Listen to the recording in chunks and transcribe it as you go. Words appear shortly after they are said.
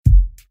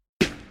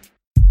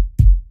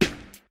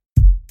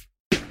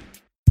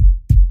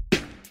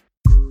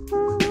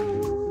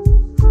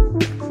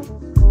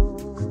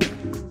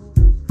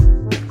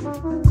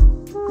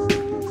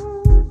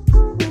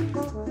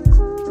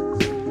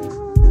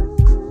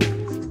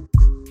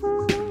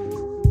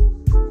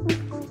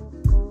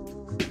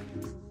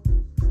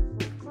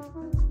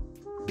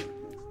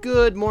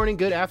Good morning,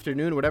 good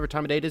afternoon, whatever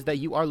time of day it is that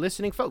you are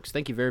listening, folks.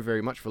 Thank you very,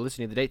 very much for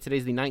listening to the date.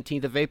 Today's the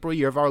 19th of April,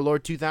 year of our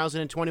Lord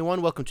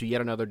 2021. Welcome to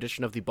yet another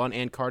edition of the Bun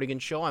and Cardigan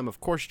Show. I'm,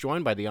 of course,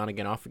 joined by the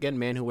on-again, off-again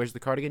man who wears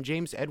the cardigan,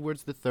 James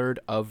Edwards III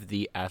of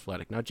The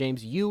Athletic. Now,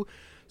 James, you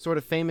sort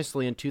of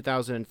famously in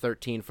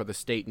 2013 for the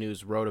State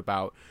News wrote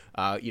about,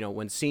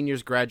 when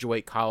seniors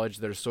graduate college,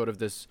 there's sort of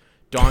this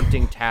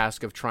daunting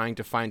task of trying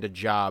to find a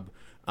job.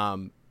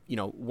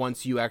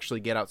 Once you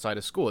actually get outside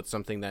of school, it's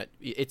something that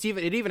it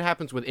even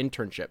happens with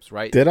internships,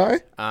 right? Did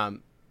I?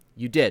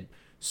 You did.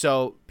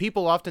 So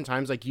people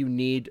oftentimes you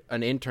need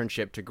an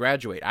internship to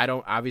graduate. I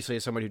don't, obviously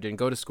as someone who didn't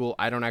go to school,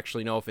 I don't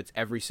actually know if it's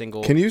every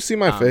single. Can you see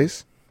my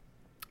face?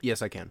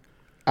 Yes, I can.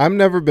 I've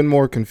never been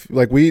more confused.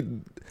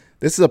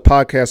 This is a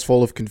podcast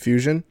full of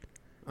confusion.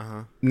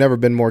 Never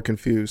been more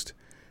confused.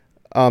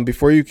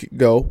 Before you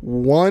go,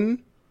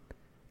 one,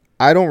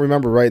 I don't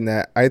remember writing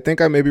that. I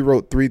think I maybe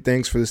wrote 3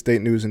 things for the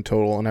State News in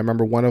total, and I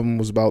remember one of them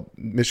was about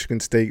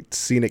Michigan State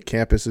scenic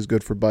campus is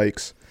good for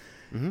bikes.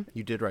 Mm-hmm.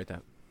 You did write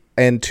that.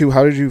 And 2,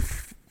 why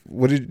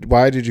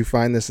did you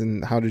find this,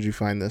 and how did you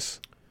find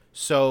this?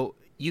 So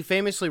you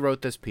famously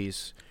wrote this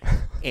piece,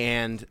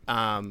 and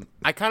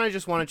I kind of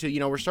just wanted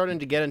to, we're starting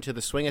to get into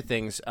the swing of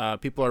things.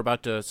 People are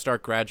about to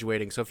start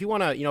graduating. So if you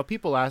want to,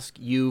 people ask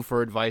you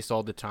for advice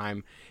all the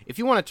time. If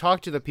you want to talk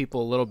to the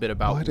people a little bit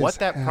about what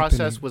that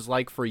process was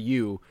like for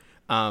you,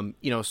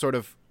 sort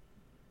of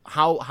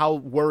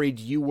how worried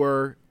you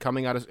were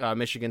coming out of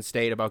Michigan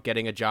State about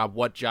getting a job.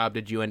 What job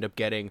did you end up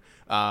getting?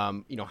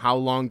 How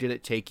long did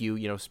it take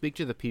you? Speak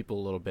to the people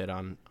a little bit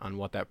on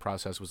what that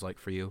process was like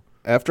for you.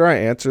 After I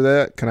answer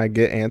that, can I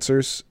get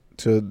answers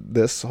to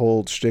this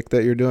whole shtick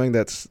that you're doing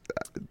that's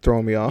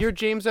throwing me off? You're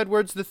James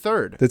Edwards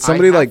III. Did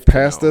somebody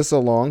pass this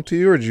along to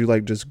you, or did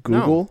you just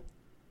Google? No.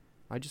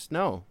 I just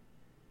know.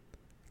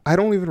 I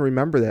don't even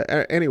remember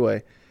that.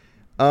 Anyway,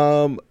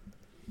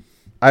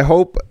 I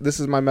hope this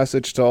is my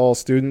message to all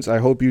students. I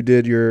hope you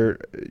did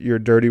your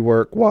dirty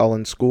work while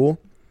in school.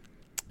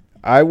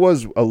 I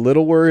was a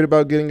little worried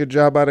about getting a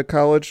job out of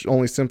college,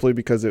 only simply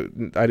because I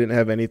didn't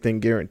have anything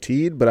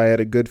guaranteed, but I had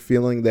a good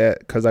feeling that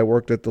because I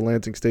worked at the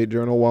Lansing State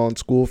Journal while in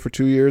school for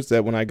 2 years,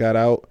 that when I got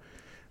out,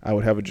 I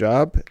would have a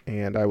job,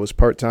 and I was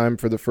part-time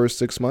for the first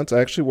 6 months. I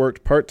actually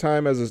worked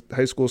part-time as a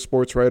high school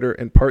sports writer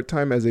and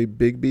part-time as a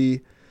Big B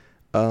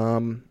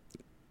barista.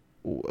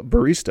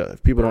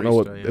 If people don't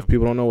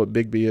know what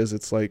Big B is,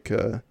 it's like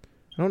I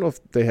don't know if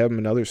they have them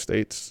in other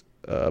states,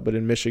 but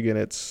in Michigan,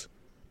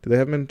 do they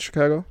have them in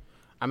Chicago?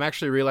 I'm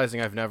actually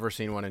realizing I've never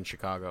seen one in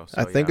Chicago.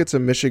 So I think it's a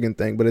Michigan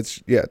thing, but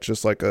it's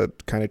just like a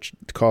kind of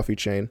coffee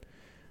chain.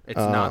 It's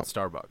not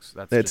Starbucks.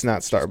 It's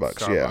not Starbucks.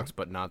 Starbucks,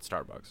 but not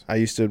Starbucks. I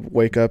used to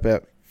wake up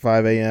at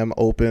 5 a.m.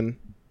 open,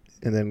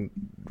 and then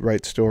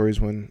write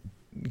stories when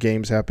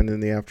games happened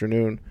in the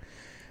afternoon.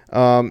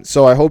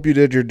 So I hope you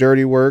did your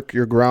dirty work,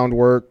 your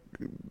groundwork,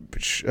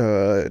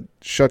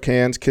 shook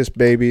hands, kissed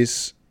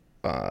babies,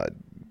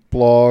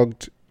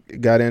 blogged,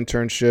 got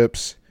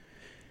internships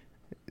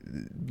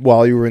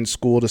while you were in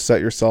school to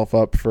set yourself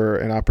up for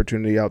an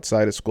opportunity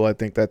outside of school. I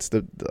think that's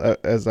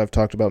as I've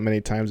talked about many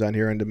times on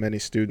here and to many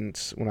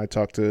students when I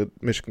talk to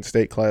Michigan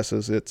State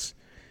classes, it's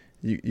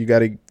you got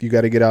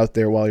to get out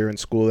there while you're in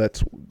school.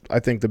 That's, I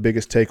think, the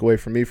biggest takeaway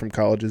for me from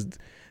college is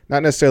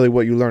not necessarily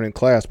what you learn in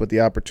class, but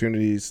the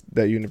opportunities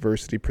that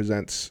university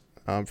presents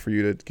for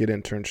you to get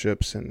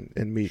internships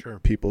and meet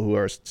people who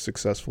are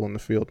successful in the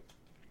field.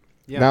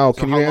 Yeah. Now,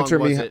 can you answer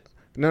me?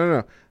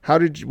 No.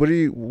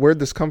 Where'd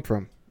this come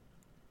from?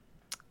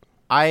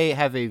 I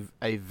have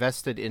a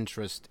vested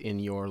interest in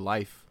your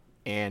life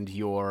and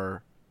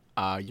your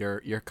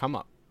come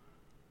up.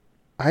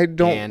 I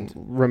don't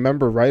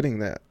remember writing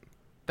that.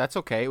 That's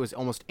okay. It was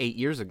almost 8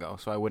 years ago,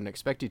 so I wouldn't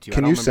expect you to.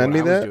 Can you send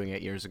me that? I was doing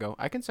 8 years ago.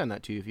 I can send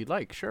that to you if you'd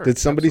like. Sure. Did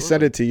somebody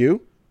send it to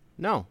you?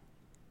 No.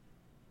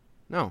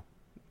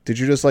 Did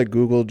you just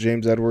Google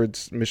James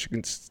Edwards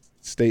Michigan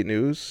State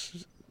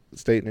News?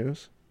 State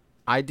News?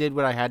 I did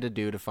what I had to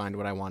do to find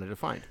what I wanted to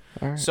find.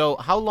 All right. So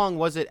how long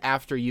was it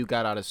after you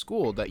got out of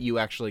school that you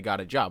actually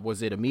got a job?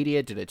 Was it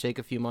immediate? Did it take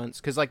a few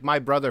months? Because my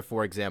brother,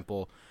 for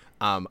example,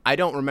 I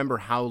don't remember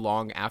how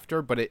long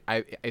after, but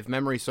if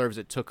memory serves,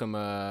 it took him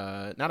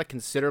not a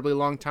considerably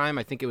long time.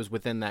 I think it was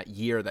within that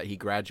year that he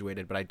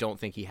graduated, but I don't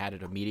think he had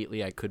it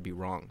immediately. I could be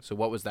wrong. So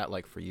what was that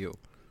like for you?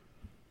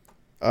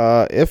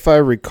 If I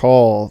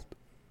recall,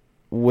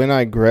 when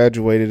I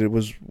graduated, it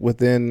was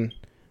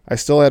I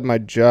still had my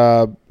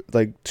job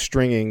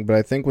stringing, but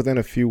I think within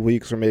a few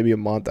weeks or maybe a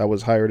month, I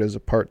was hired as a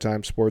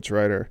part-time sports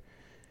writer.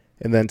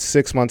 And then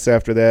 6 months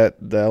after that,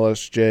 the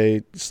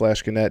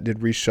LSJ/Gannett did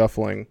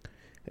reshuffling,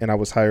 and I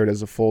was hired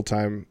as a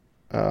full-time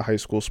high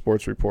school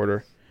sports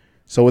reporter.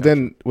 So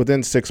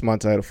within 6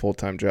 months, I had a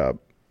full-time job.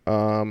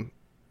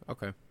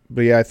 Okay.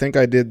 But yeah, I think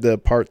I did the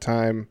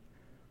part-time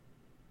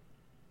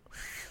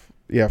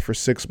for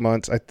 6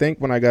 months. I think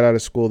when I got out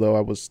of school,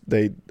 though,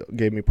 they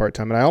gave me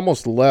part-time. And I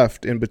almost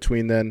left in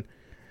between then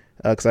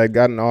because I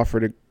got an offer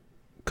to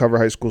cover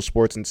high school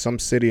sports in some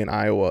city in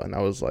Iowa. And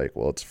I was like,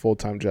 well, it's a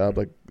full-time job.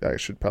 I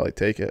should probably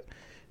take it.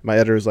 My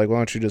editor was like, why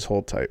don't you just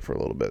hold tight for a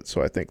little bit?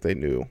 So I think they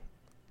knew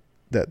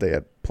that they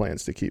had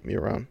plans to keep me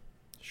around.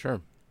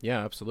 Sure.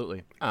 Yeah,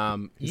 absolutely.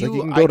 He's like,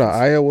 you can go to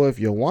Iowa if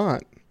you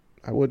want.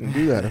 I wouldn't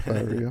do that if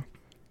I were you.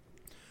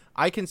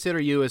 I consider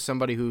you as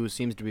somebody who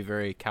seems to be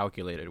very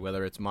calculated,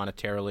 whether it's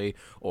monetarily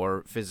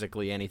or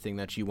physically, anything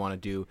that you want to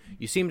do.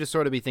 You seem to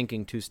sort of be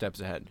thinking 2 steps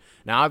ahead.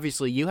 Now,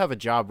 obviously, you have a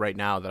job right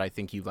now that I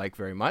think you like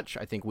very much.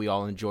 I think we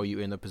all enjoy you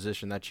in the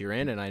position that you're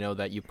in, and I know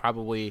that you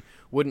probably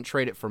wouldn't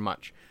trade it for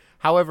much.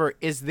 However,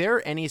 is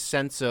there any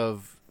sense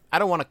of, I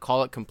don't want to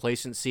call it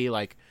complacency,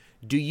 like,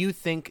 do you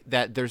think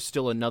that there's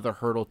still another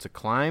hurdle to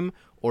climb,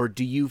 or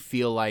do you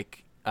feel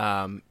like,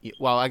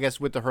 well, I guess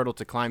with the hurdle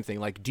to climb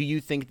thing, like, do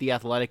you think the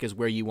Athletic is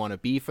where you want to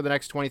be for the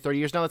next 20, 30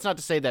 years? Now, that's not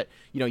to say that,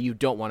 you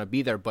don't want to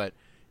be there, but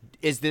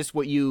is this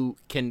what you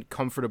can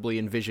comfortably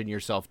envision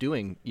yourself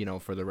doing,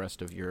 for the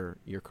rest of your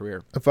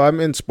career? If I'm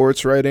in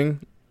sports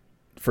writing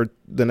for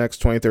the next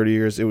 20, 30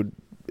 years,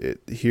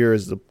 here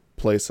is the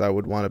place I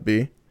would want to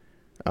be.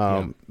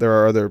 There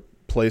are other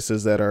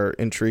places that are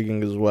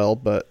intriguing as well,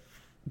 but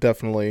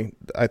definitely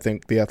I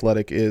think the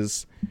Athletic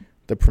is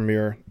the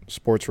premier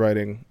sports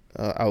writing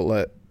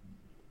outlet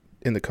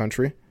in the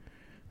country.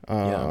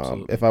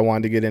 If I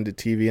wanted to get into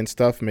TV and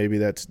stuff, maybe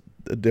that's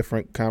a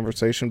different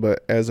conversation.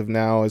 But as of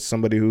now, as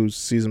somebody who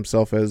sees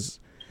himself as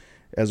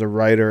a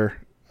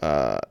writer,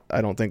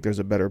 I don't think there's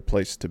a better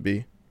place to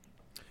be.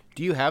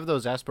 Do you have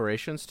those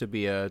aspirations to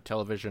be a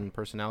television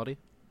personality?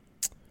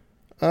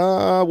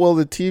 Well,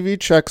 the TV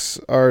checks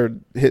are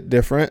hit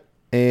different,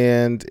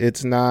 and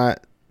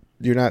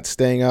you're not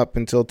staying up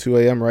until 2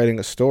 a.m. writing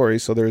a story,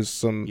 so there's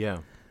some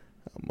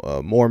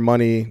more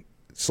money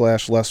 /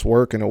 less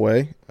work in a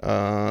way.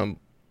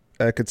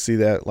 I could see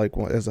that like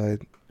as I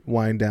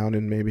wind down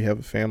and maybe have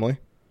a family.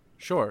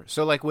 Sure.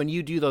 So like when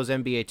you do those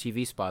NBA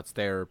TV spots,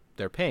 they're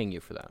paying you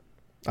for that.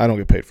 I don't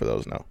get paid for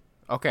those, no.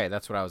 Okay,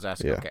 that's what I was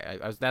asking. Yeah. Okay,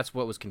 that's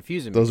what was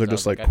confusing me. Those are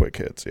just like quick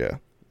hits, yeah.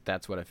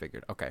 That's what I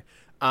figured. Okay.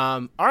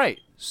 All right.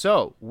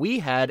 So we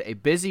had a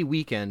busy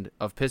weekend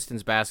of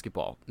Pistons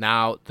basketball.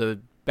 Now, the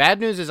bad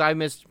news is I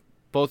missed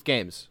both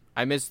games.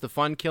 I missed the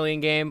fun Killian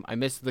game. I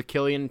missed the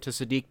Killian to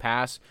Sadiq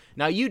pass.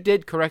 Now, you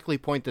did correctly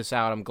point this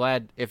out. I'm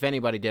glad, if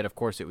anybody did, of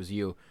course it was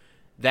you,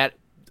 that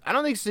I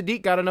don't think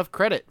Sadiq got enough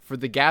credit for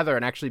the gather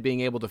and actually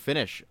being able to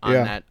finish on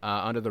that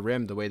under the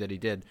rim the way that he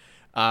did.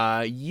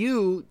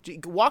 You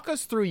walk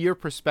us through your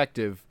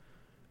perspective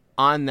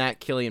on that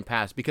Killian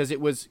pass, because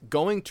it was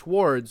going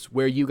towards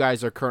where you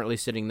guys are currently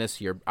sitting this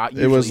year.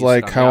 It was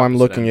like how I'm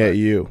looking at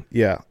you.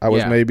 Yeah, I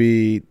was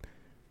maybe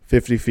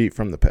 50 feet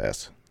from the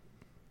pass.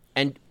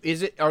 And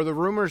are the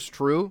rumors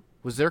true?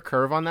 Was there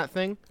curve on that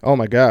thing? Oh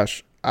my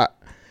gosh.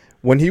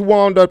 When he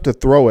wound up to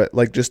throw it,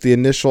 like just the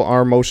initial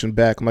arm motion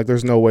back, I'm like,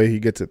 there's no way he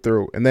gets it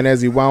through. And then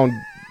as he wound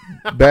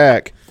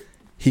back,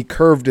 he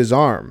curved his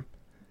arm.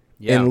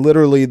 Yeah. And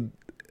literally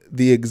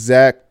the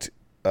exact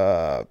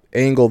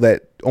angle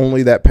that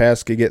only that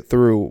pass could get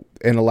through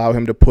and allow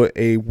him to put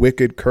a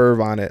wicked curve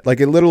on it. Like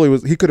it literally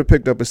was, he could have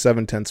picked up a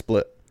 7-10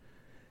 split.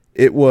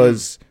 It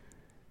was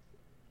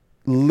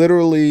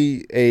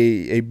literally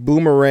a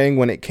boomerang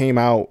when it came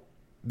out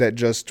that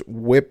just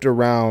whipped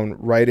around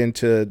right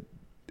into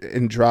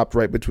and dropped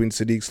right between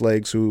Sadiq's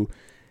legs, who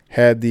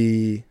had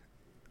the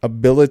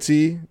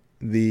ability,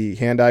 the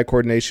hand-eye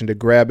coordination to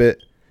grab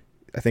it.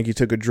 I think he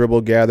took a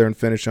dribble, gather, and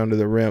finish under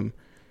the rim.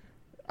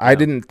 Yeah. I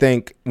didn't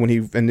think when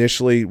he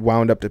initially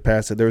wound up to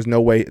pass it, there was no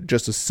way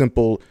just a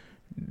simple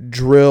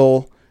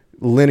drill,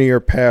 linear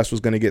pass was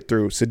going to get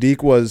through.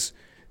 Sadiq was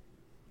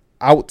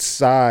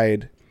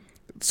outside.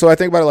 So I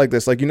think about it like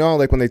this. Like,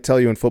 like when they tell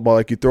you in football,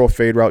 like you throw a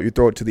fade route, you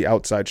throw it to the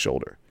outside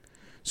shoulder.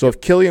 So if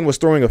Killian was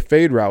throwing a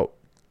fade route,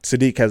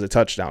 Sadiq has a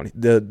touchdown.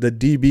 The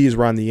DBs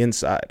were on the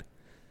inside.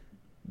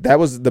 That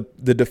was the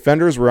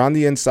defenders were on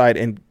the inside,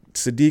 and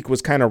Sadiq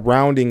was kind of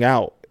rounding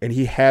out, and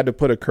he had to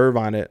put a curve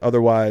on it.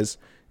 Otherwise,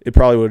 it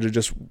probably would have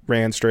just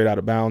ran straight out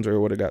of bounds or it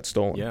would have got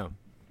stolen. Yeah.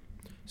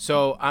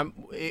 So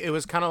it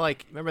was kind of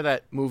like, remember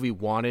that movie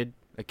Wanted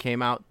that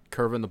came out,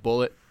 Curving the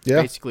Bullet?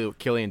 Yeah. Basically what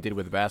Killian did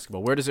with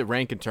basketball. Where does it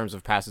rank in terms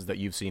of passes that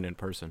you've seen in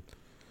person?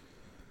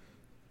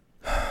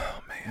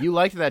 Oh, man. You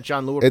liked that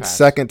John Lure pass. It's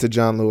second to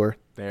John Lure.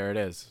 There it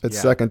is. It's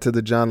second to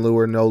the John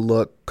Lure, no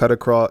look, cut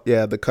across.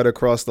 Yeah, the cut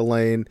across the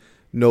lane,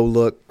 no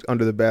look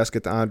under the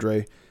basket to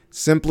Andre.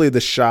 Simply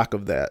the shock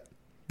of that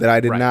I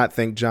did not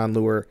think John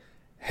Lure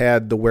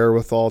had the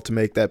wherewithal to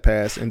make that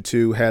pass, and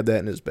two, had that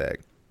in his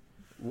bag.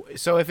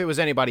 So if it was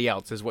anybody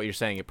else, is what you're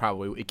saying,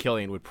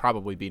 Killian would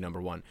probably be number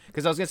one.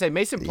 Because I was going to say,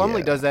 Mason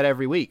Plumlee does that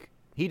every week.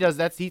 He does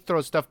that. He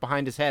throws stuff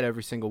behind his head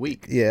every single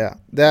week. Yeah,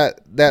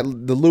 the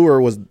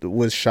Lure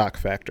was shock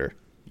factor.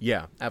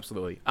 Yeah,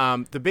 absolutely.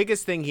 The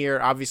biggest thing here,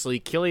 obviously,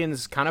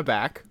 Killian's kind of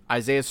back.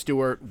 Isaiah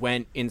Stewart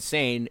went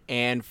insane,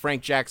 and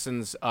Frank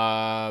Jackson's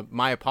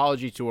My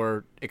Apology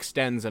Tour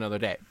extends another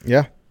day.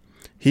 Yeah.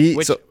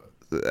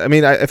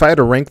 If I had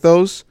to rank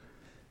those,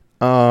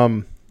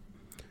 I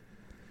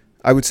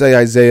would say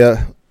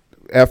Isaiah,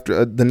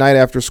 after the night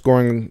after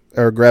scoring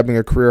or grabbing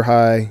a career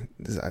high,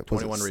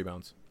 21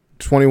 rebounds.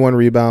 21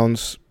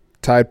 rebounds,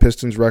 tied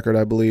Pistons record,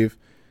 I believe.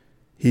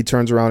 He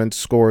turns around and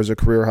scores a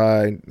career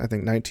high, I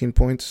think 19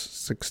 points,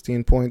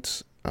 16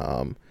 points.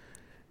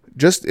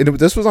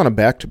 This was on a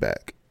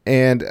back-to-back.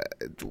 And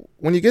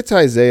when you get to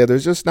Isaiah,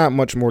 there's just not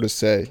much more to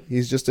say.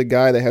 He's just a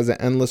guy that has an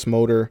endless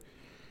motor.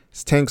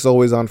 His tank's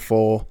always on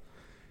full.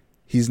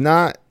 He's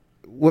not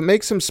 – what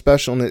makes him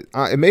special, and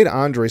it made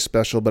Andre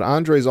special, but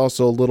Andre's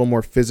also a little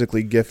more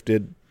physically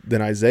gifted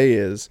than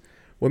Isaiah is.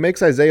 What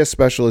makes Isaiah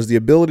special is the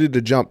ability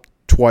to jump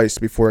twice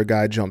before a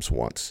guy jumps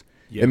once.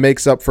 Yeah. It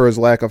makes up for his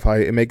lack of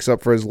height. It makes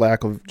up for his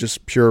lack of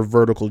just pure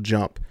vertical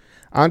jump.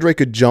 Andre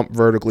could jump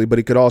vertically, but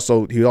he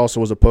also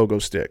was a pogo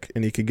stick,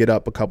 and he could get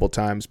up a couple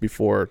times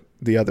before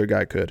the other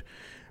guy could.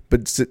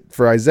 But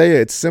for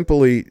Isaiah, it's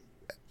simply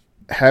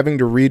having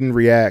to read and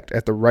react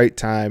at the right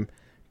time,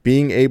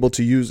 being able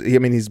to use – I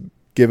mean, he's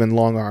given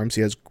long arms.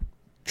 He has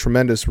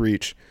tremendous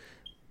reach.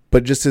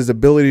 But just his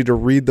ability to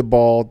read the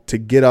ball, to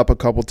get up a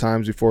couple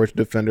times before a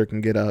defender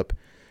can get up.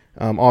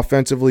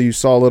 Offensively, you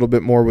saw a little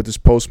bit more with his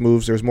post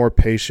moves. There's more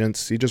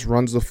patience. He just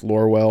runs the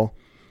floor well.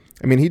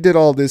 I mean, he did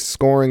all this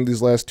scoring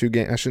these last two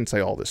games. I shouldn't say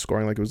all this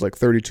scoring, like it was like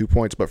 32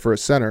 points, but for a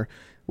center,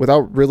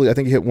 without really, I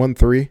think he hit 1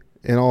 3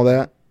 and all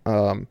that.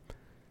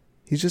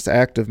 He's just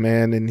active,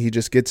 man, and he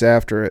just gets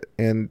after it.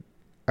 And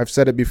I've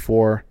said it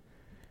before.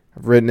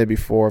 I've written it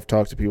before. I've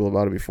talked to people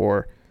about it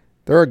before.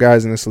 There are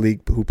guys in this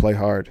league who play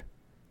hard.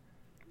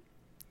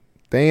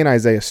 They ain't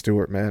Isaiah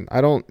Stewart, man.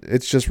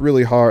 It's just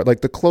really hard.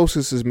 Like, the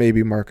closest is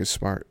maybe Marcus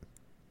Smart.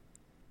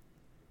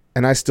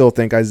 And I still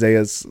think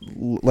Isaiah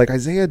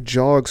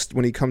jogs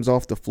when he comes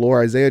off the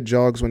floor. Isaiah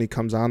jogs when he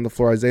comes on the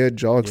floor. Isaiah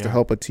jogs to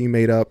help a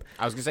teammate up.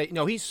 I was going to say,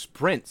 no, he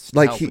sprints.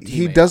 Like,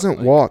 he doesn't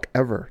walk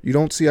ever. You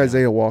don't see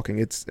Isaiah walking.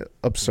 It's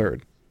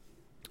absurd.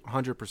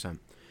 100%.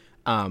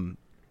 And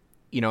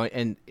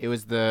it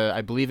was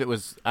I believe it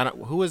was,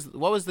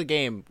 what was the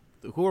game?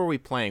 Who were we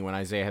playing when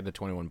Isaiah had the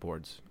 21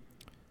 boards?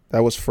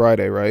 That was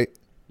Friday, right?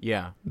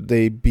 Yeah.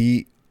 They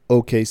beat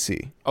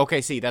OKC.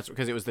 OKC, that's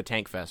because it was the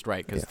Tank Fest,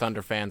 right? Because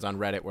Thunder fans on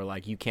Reddit were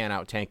like, you can't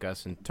out-tank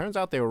us, and turns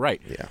out they were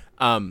right.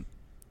 Yeah.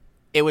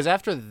 It was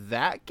after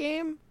that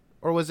game,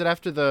 or was it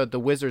after the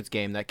Wizards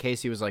game that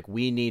Casey was like,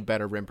 we need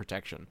better rim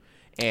protection?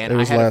 And it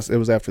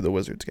was after the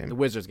Wizards game. The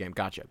Wizards game,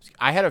 gotcha.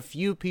 I had a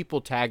few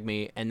people tag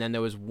me, and then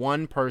there was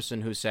one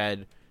person who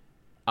said,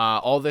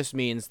 all this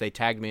means, they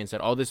tagged me and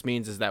said, all this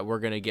means is that we're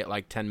going to get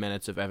like 10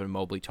 minutes of Evan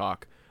Mobley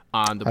talk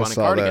on the Bun and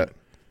Cardigan. That.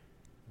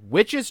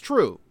 Which is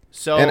true.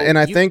 So and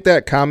I think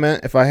that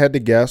comment, if I had to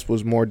guess,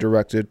 was more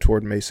directed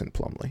toward Mason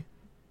Plumlee.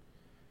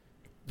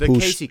 The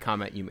Casey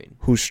comment, you mean?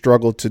 Who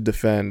struggled to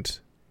defend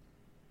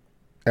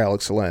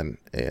Alex Len.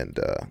 And,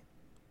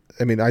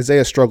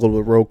 Isaiah struggled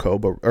with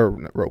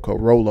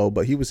Rolo,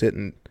 but he was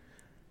hitting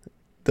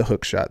the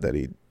hook shot that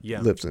he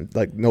lives in.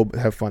 Like,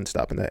 have fun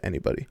stopping that,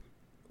 anybody.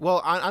 Well,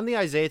 on the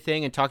Isaiah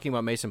thing and talking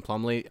about Mason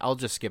Plumlee, I'll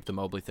just skip the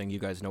Mobley thing. You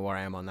guys know where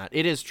I am on that.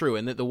 It is true.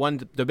 And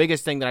the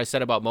biggest thing that I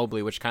said about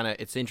Mobley, which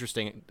it's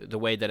interesting the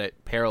way that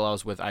it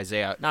parallels with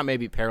Isaiah. Not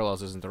maybe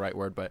parallels isn't the right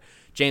word, but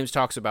James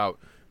talks about,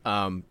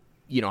 how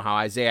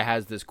Isaiah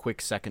has this quick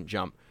second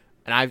jump.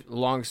 And I've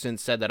long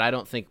since said that I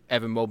don't think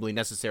Evan Mobley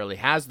necessarily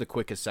has the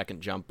quickest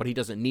second jump, but he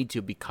doesn't need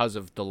to because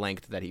of the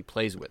length that he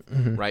plays with,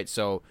 right?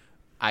 So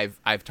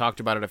I've talked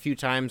about it a few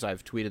times.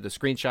 I've tweeted the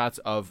screenshots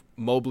of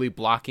Mobley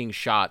blocking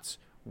shots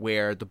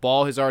where the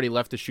ball has already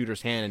left the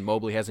shooter's hand and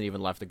Mobley hasn't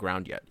even left the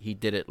ground yet. He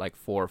did it like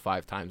 4 or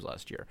 5 times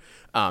last year,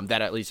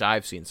 that at least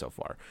I've seen so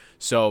far.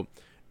 So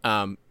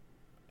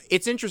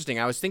it's interesting.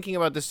 I was thinking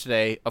about this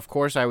today. Of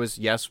course, I was,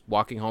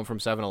 walking home from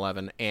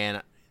 7-Eleven,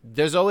 and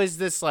there's always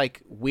this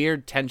like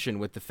weird tension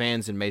with the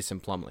fans in Mason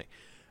Plumlee.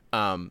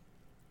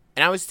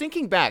 And I was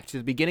thinking back to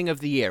the beginning of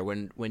the year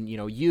when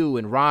you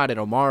and Rod and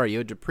Omar, you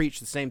had to preach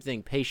the same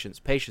thing, patience,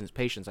 patience,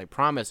 patience. I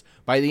promise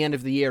by the end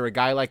of the year, a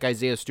guy like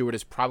Isaiah Stewart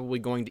is probably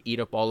going to eat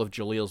up all of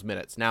Jaleel's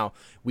minutes. Now,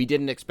 we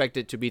didn't expect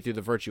it to be through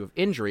the virtue of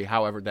injury.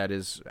 However, that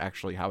is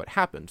actually how it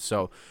happened.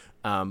 So,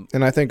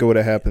 and I think it would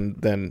have happened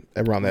then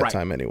around that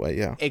time anyway,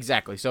 yeah.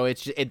 Exactly. So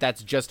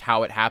that's just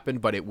how it happened,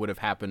 but it would have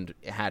happened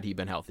had he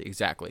been healthy.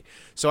 Exactly.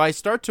 So I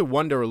start to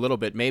wonder a little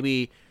bit,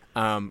 maybe –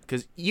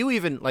 because you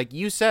even, like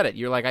you said it,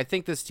 you're like, I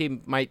think this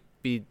team might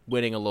be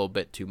winning a little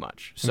bit too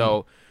much.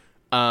 So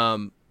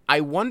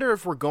I wonder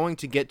if we're going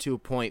to get to a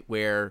point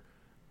where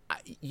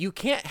you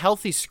can't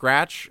healthy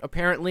scratch,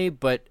 apparently,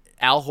 but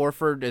Al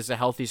Horford is a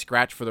healthy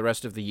scratch for the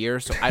rest of the year.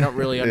 So I don't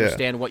really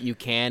understand what you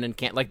can and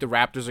can't. Like, the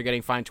Raptors are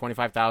getting fined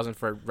 $25,000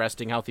 for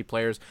resting healthy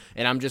players.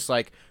 And I'm just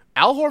like,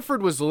 Al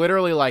Horford was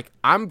literally like,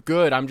 I'm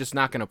good, I'm just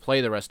not going to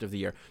play the rest of the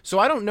year. So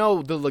I don't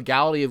know the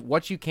legality of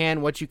what you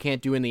can, what you can't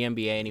do in the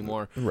NBA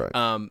anymore. Right.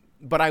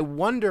 But I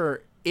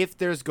wonder if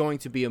there's going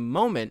to be a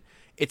moment.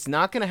 It's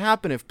not going to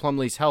happen if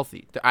Plumlee's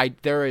healthy.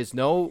 There is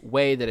no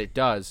way that it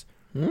does.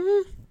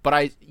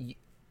 But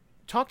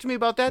talk to me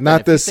about that.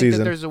 Not then, this season.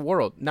 That there's a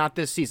world. Not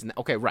this season.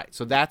 Okay, right.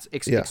 So that's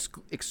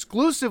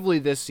exclusively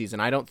this season.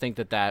 I don't think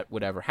that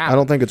would ever happen. I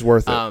don't think it's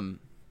worth it.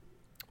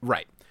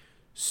 Right.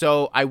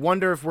 So I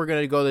wonder if we're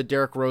going to go the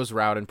Derrick Rose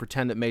route and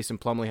pretend that Mason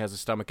Plumlee has a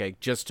stomachache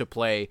just to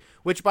play,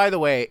 which, by the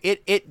way,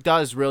 it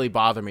does really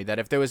bother me that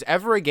if there was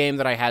ever a game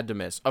that I had to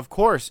miss, of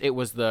course it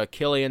was the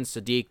Killian,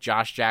 Sadiq,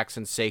 Josh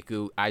Jackson,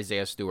 Sekou,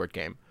 Isaiah Stewart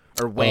game.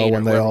 Or Wayne.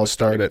 When they all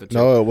started.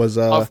 No,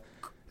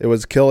 it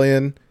was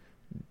Killian,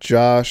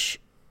 Josh,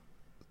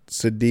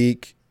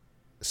 Sadiq,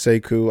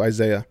 Sekou,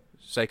 Isaiah.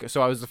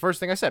 So I was the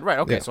first thing I said. Right,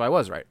 okay, so I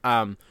was right.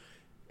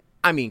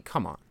 I mean,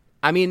 come on.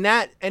 I mean,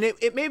 that, and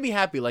it made me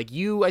happy. Like,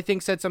 you, I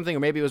think, said something, or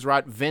maybe it was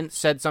Rod, Vince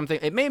said something.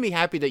 It made me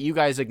happy that you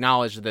guys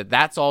acknowledged that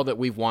that's all that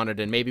we've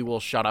wanted, and maybe we'll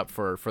shut up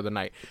for the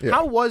night. Yeah.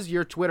 How was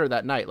your Twitter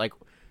that night? Like,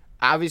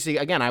 obviously,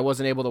 again, I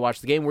wasn't able to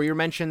watch the game. Were your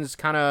mentions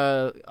kind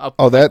of up?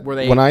 Oh, that, were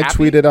they when I happy?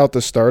 tweeted out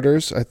the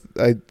starters,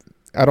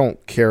 I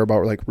don't care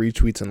about, like,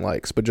 retweets and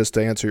likes, but just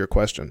to answer your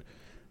question,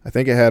 I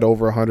think it had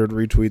over 100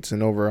 retweets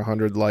and over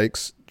 100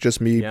 likes. Just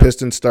me,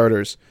 Pistons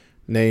starters,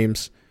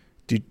 names,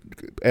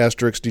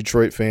 asterisk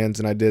Detroit fans,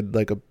 and I did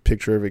like a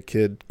picture of a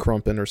kid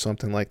crumping or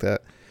something like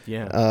that.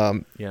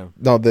 No,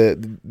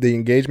 the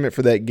engagement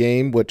for that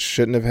game, which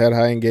shouldn't have had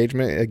high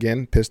engagement,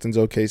 again, Pistons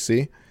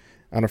OKC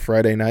on a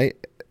Friday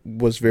night,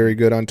 was very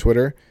good on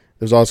Twitter.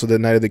 There's also the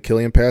night of the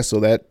Killian pass, so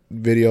that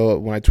video,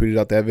 when I tweeted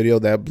out that video,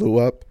 that blew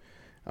up.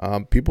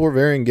 People were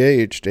very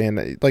engaged,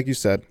 and like you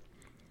said,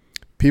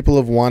 people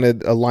have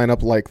wanted a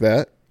lineup like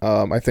that.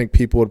 I think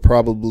people would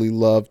probably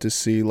love to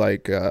see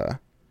like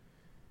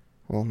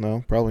well,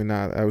 no, probably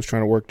not. I was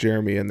trying to work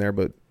Jeremy in there,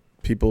 but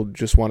people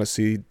just want to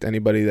see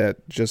anybody that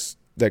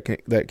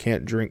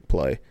can't drink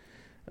play.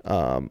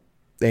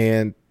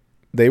 And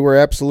they were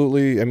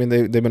absolutely, I mean,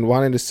 they've been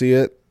wanting to see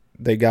it.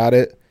 They got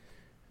it.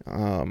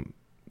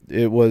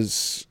 They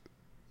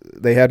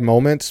had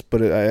moments,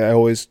 but I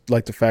always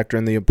like to factor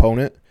in the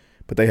opponent,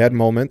 but they had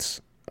moments.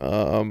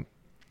 I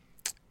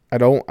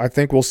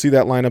think we'll see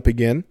that lineup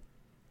again.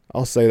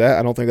 I'll say that.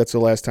 I don't think that's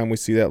the last time we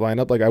see that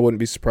lineup. Like, I wouldn't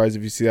be surprised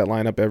if you see that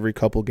lineup every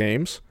couple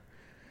games.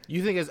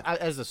 You think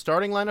as a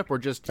starting lineup or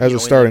just as a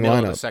starting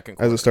lineup?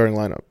 As a starting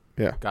lineup,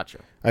 yeah. Gotcha.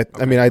 I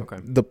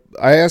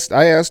asked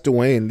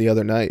Dwayne the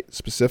other night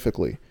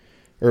specifically,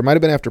 or it might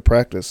have been after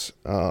practice,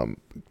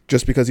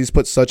 just because he's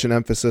put such an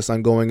emphasis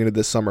on going into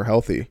this summer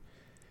healthy.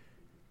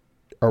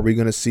 Are we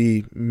going to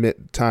see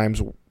are we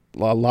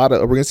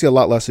going to see a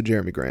lot less of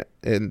Jeremy Grant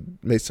and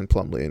Mason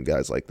Plumlee and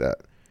guys like that?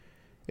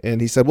 And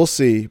he said, we'll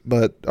see,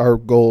 but our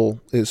goal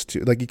is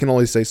to, like, you can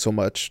only say so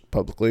much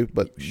publicly,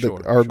 but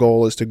our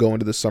goal is to go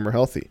into the summer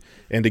healthy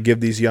and to give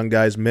these young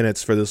guys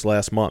minutes for this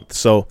last month.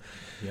 So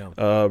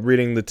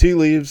reading the tea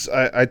leaves,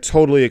 I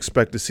totally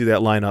expect to see that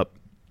lineup.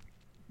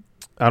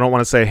 I don't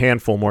want to say a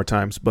handful more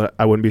times, but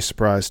I wouldn't be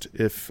surprised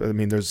if, I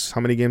mean, there's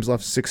how many games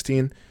left?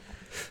 16?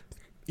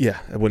 Yeah,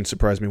 it wouldn't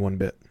surprise me one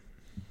bit.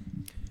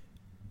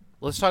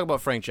 Let's talk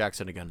about Frank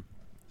Jackson again.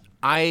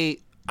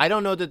 I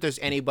don't know that there's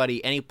any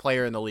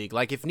player in the league.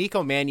 Like, if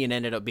Nico Mannion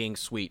ended up being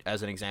sweet,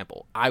 as an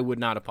example, I would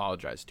not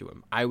apologize to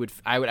him. I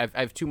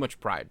have too much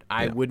pride.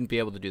 I wouldn't be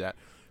able to do that.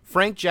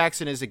 Frank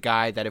Jackson is a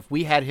guy that if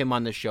we had him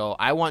on the show,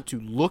 I want to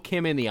look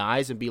him in the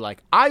eyes and be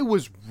like, I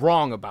was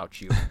wrong about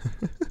you.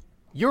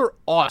 You're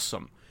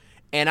awesome.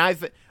 And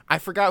I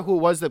forgot who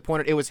it was that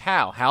pointed. It was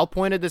Hal. Hal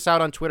pointed this out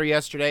on Twitter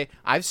yesterday.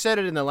 I've said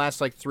it in the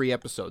last 3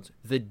 episodes.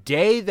 The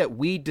day that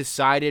we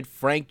decided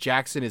Frank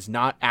Jackson is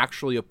not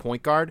actually a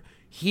point guard,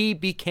 he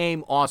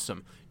became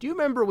awesome. Do you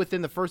remember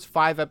within the first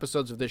 5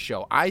 episodes of this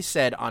show, I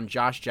said on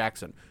Josh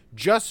Jackson,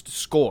 just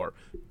score.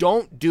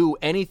 Don't do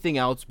anything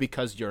else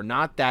because you're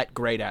not that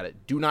great at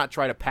it. Do not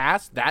try to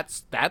pass.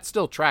 That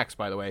still tracks,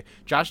 by the way.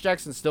 Josh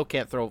Jackson still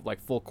can't throw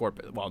full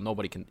court. Well,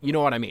 nobody can. You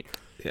know what I mean?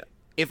 Yeah.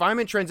 If I'm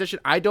in transition,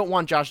 I don't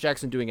want Josh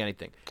Jackson doing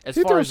anything. As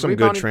far as some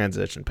good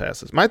transition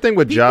passes. My thing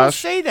with Josh,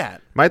 say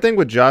that. My thing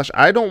with Josh,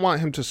 I don't want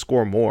him to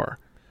score more.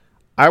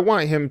 I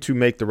want him to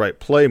make the right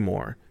play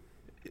more,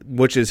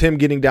 which is him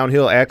getting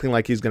downhill, acting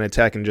like he's going to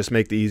attack and just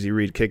make the easy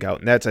read kick out.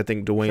 And that's, I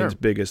think, Dwayne's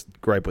biggest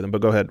gripe with him.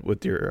 But go ahead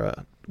with your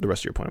the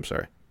rest of your point. I'm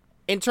sorry.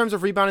 In terms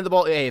of rebounding the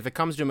ball, hey, if it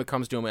comes to him, it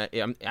comes to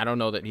him. I don't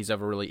know that he's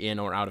ever really in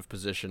or out of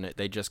position.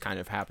 They just kind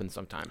of happen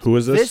sometimes. Who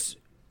is this?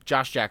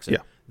 Josh Jackson.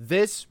 Yeah.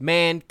 This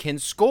man can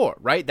score,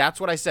 right? That's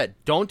what I said.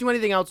 Don't do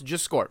anything else,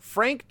 just score.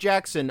 Frank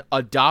Jackson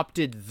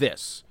adopted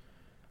this.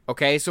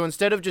 Okay, so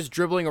instead of just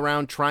dribbling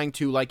around trying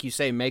to, like you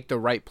say, make the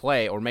right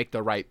play or make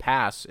the right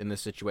pass in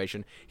this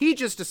situation, he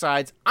just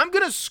decides, I'm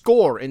going to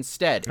score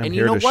instead. I'm and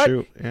here you know to what?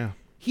 Shoot. Yeah.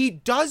 He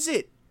does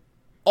it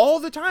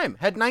all the time.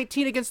 Had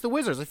 19 against the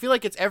Wizards. I feel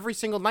like it's every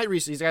single night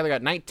recently. He's either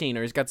got 19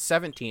 or he's got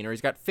 17 or he's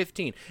got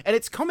 15. And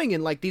it's coming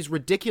in these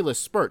ridiculous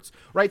spurts,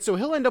 right? So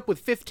he'll end up with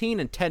 15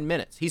 in 10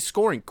 minutes. He's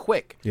scoring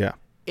quick. Yeah.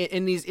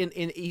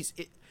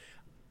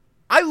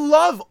 I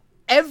love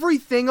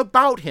everything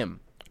about him.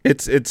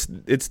 It's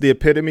the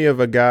epitome of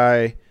a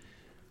guy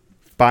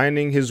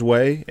finding his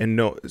way and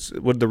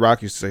what the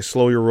Rock used to say,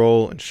 slow your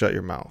roll and shut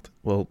your mouth.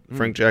 Well,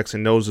 Frank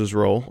Jackson knows his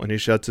role and he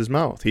shuts his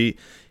mouth. He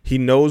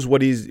knows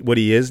what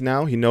he is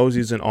now. He knows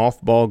he's an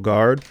off-ball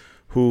guard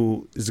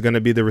who is going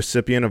to be the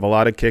recipient of a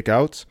lot of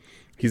kickouts.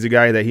 He's a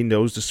guy that he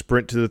knows to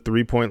sprint to the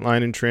three-point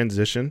line in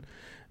transition.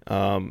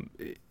 And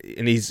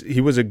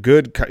he was a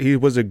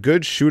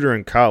good shooter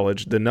in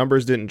college. The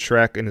numbers didn't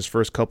track in his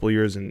first couple of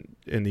years in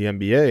the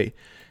NBA,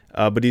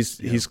 but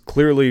he's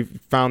clearly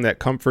found that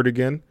comfort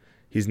again.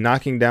 He's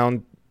knocking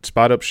down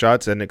spot up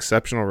shots at an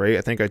exceptional rate.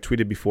 I think I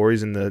tweeted before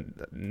he's in the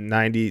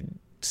 92nd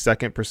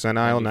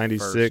percentile,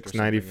 96th,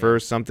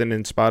 91st, something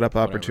in spot up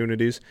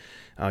opportunities.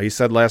 He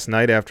said last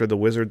night after the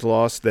Wizards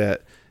lost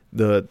that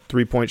the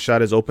 3-point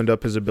shot has opened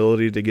up his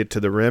ability to get to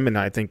the rim, and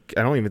I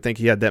don't even think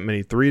he had that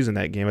many threes in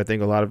that game. I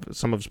think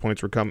some of his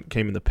points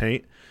came in the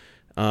paint.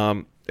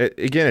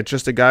 Again, it's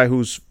just a guy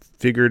who's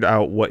figured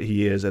out what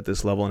he is at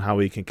this level and how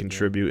he can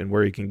contribute and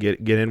where he can get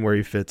in where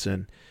he fits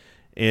in.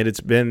 And it's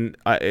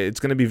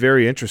going to be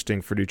very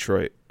interesting for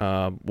Detroit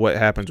what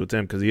happens with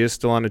him, because he is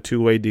still on a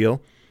 2-way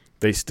deal.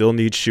 They still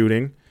need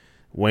shooting.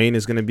 Wayne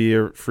is going to be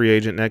a free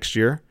agent next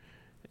year.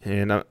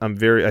 And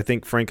I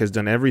think Frank has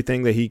done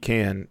everything that he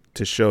can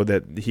to show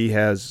that he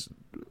has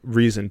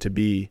reason to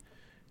be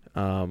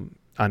on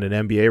an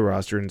NBA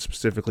roster, and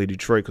specifically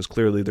Detroit, because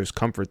clearly there's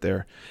comfort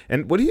there.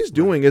 And what he's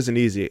doing isn't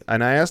easy.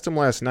 And I asked him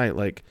last night,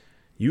 like,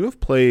 you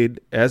have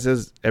played, as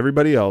has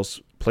everybody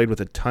else, played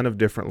with a ton of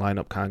different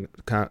lineup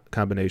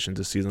combinations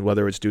this season,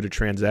 whether it's due to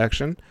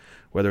transaction,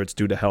 whether it's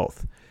due to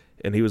health.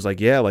 And he was like,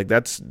 yeah, like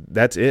that's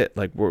it.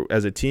 Like,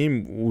 as a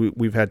team,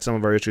 we've had some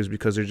of our issues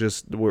because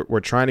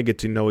we're trying to get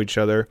to know each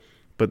other,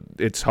 but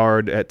it's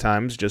hard at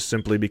times just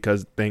simply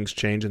because things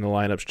change and the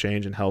lineups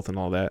change and health and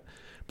all that.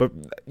 But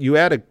you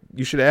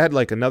should add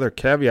like another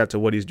caveat to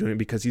what he's doing,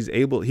 because he's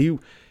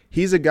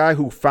a guy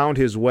who found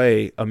his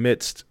way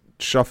amidst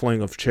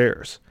shuffling of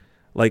chairs.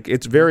 Like,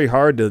 it's very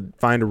hard to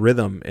find a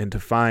rhythm and to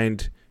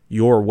find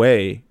your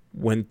way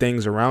when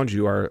things around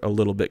you are a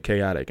little bit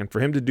chaotic. And for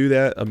him to do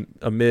that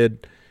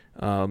amid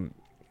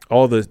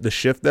all the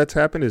shift that's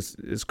happened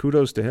is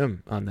kudos to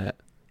him on that.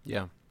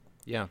 Yeah.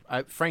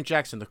 Frank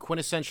Jackson, the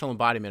quintessential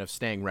embodiment of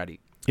staying ready.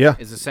 Yeah,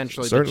 is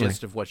essentially certainly the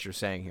gist of what you're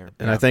saying here.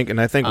 And I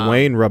think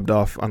Wayne rubbed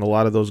off on a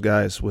lot of those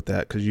guys with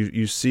that, because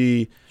you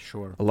see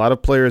a lot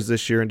of players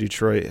this year in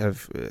Detroit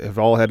have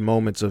all had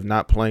moments of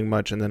not playing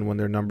much, and then when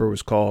their number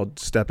was called,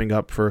 stepping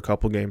up for a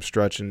couple game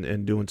stretch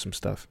and doing some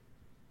stuff.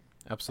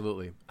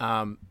 Absolutely.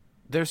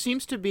 There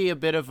seems to be a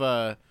bit of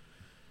a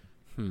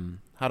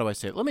how do I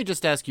say it? Let me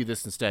just ask you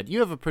this instead.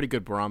 You have a pretty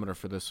good barometer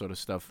for this sort of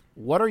stuff.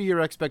 What are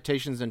your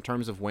expectations in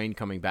terms of Wayne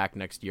coming back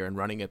next year and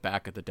running it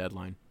back at the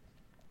deadline?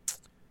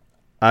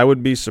 I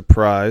would be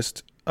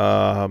surprised.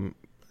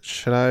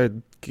 Should I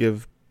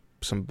give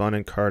some Bun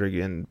and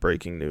Cardigan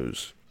breaking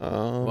news?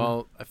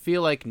 Well, I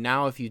feel like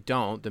now if you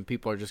don't, then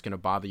people are just going to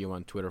bother you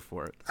on Twitter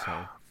for it. So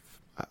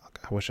I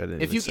wish I didn't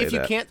say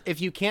that. If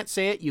you can't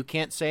say it, you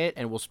can't say it,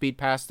 and we'll speed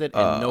past it,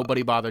 and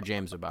nobody bother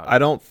James about it. I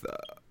don't.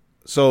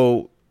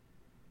 So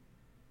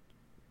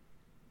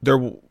there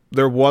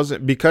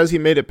wasn't, because he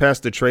made it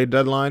past the trade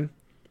deadline.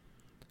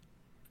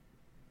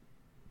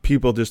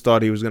 People just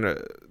thought he was gonna.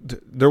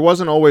 There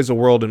wasn't always a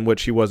world in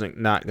which he wasn't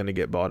not gonna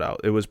get bought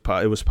out. It was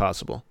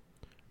possible.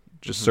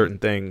 Just certain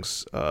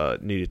things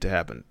needed to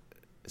happen.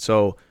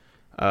 So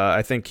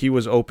I think he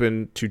was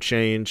open to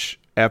change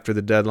after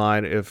the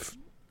deadline if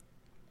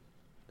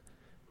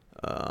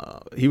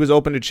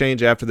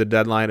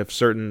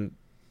certain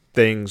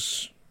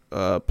things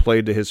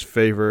played to his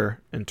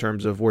favor in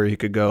terms of where he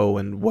could go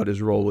and what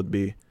his role would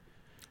be.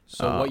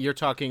 So what you're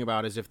talking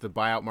about is if the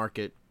buyout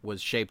market was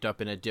shaped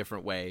up in a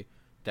different way,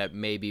 that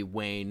maybe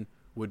Wayne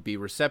would be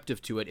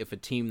receptive to it if a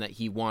team that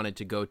he wanted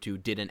to go to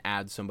didn't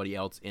add somebody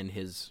else in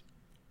his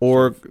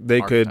they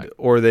could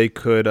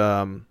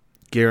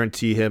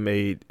guarantee him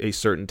a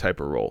certain type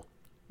of role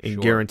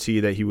and guarantee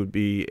that he would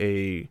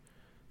be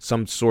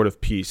some sort of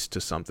piece to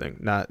something,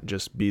 not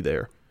just be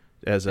there.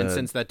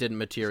 Since that didn't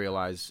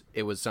materialize,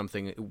 it was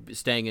something.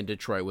 Staying in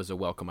Detroit was a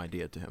welcome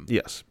idea to him.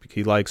 Yes,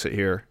 he likes it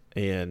here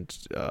and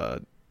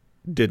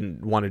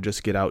didn't want to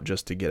just get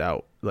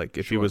out. Like,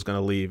 if he was going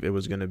to leave, it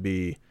was going to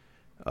be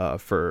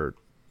for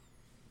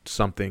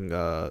something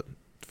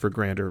for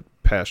grander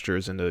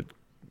pastures and a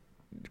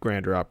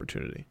grander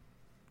opportunity.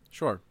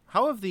 Sure.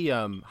 How have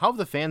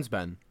the fans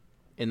been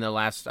in the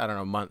last,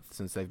 month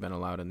since they've been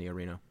allowed in the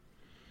arena?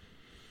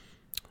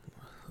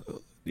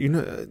 You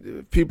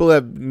know, people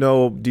that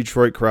know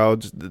Detroit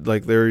crowds,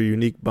 like, they're a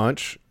unique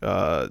bunch.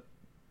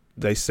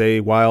 They say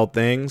wild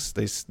things.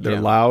 They're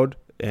loud,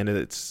 and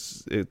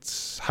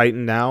it's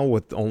heightened now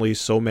with only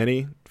so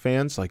many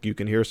fans. Like, you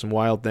can hear some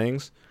wild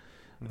things.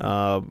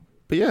 But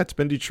yeah, it's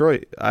been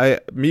Detroit.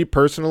 Me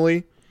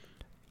personally,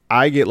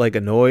 I get like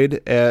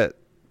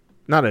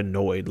not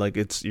annoyed. Like,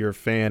 it's your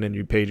fan and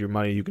you paid your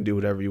money. You can do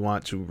whatever you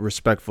want to a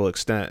respectful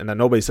extent. And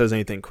nobody says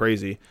anything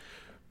crazy.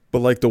 But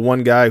like the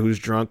one guy who's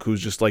drunk,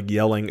 who's just like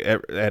yelling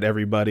at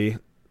everybody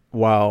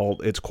while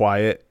it's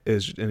quiet,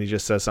 and he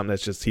just says something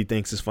that's just he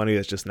thinks is funny,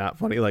 that's just not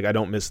funny. Like, I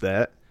don't miss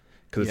that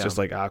because it's just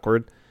like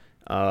awkward.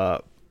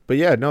 But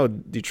yeah, no,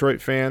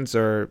 Detroit fans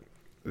when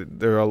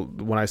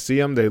I see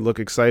them, they look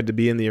excited to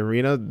be in the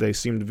arena. They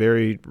seemed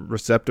very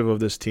receptive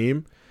of this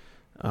team.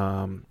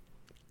 I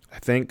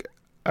think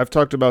I've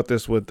talked about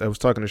this I was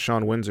talking to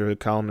Sean Windsor, a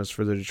columnist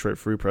for the Detroit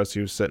Free Press.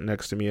 He was sitting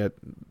next to me at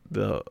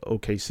the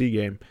OKC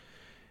game.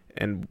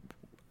 And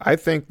I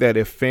think that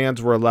if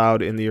fans were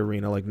allowed in the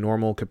arena, like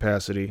normal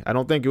capacity, I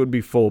don't think it would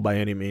be full by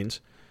any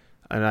means.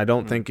 And I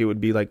don't think it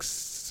would be like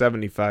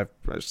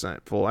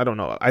 75% full. I don't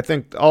know.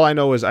 All I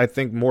know is I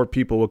think more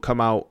people would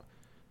come out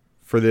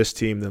for this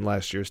team than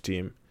last year's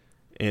team.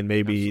 And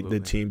maybe Absolutely.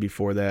 the team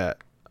before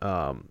that,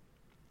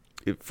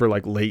 for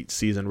like late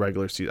season,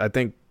 regular season. I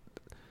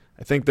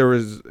think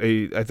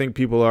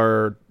people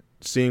are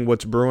seeing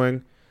what's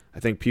brewing. I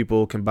think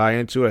people can buy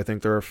into it. I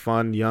think there are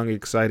fun, young,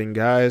 exciting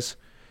guys.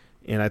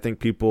 And I think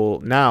people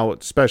now,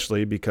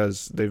 especially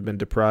because they've been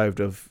deprived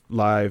of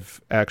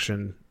live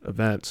action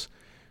events,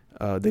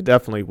 they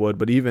definitely would.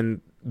 But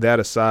even that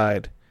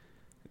aside,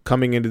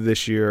 coming into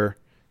this year,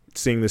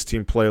 seeing this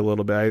team play a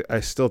little bit, I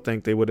still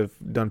think they would have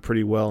done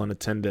pretty well in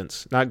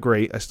attendance. Not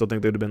great. I still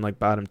think they would have been like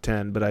bottom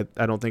 10, but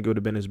I don't think it would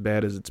have been as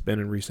bad as it's been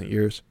in recent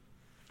years.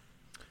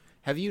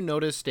 Have you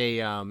noticed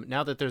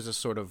now that there's a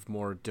sort of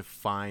more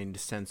defined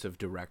sense of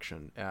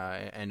direction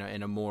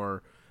and a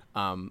more,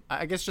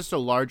 I guess, just a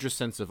larger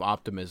sense of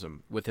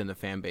optimism within the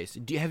fan base?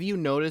 Have you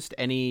noticed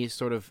any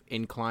sort of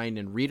incline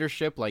in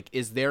readership? Like,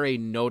 is there a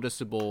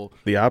noticeable...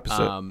 The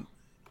opposite.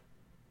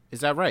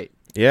 Is that right?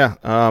 Yeah.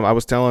 I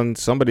was telling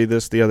somebody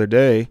this the other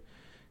day.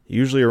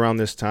 Usually around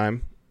this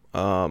time,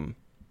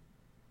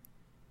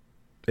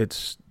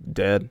 it's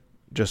dead.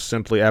 Just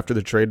simply after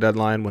the trade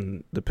deadline,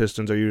 when the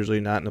Pistons are usually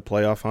not in the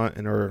playoff hunt,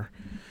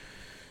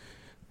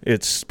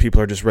 it's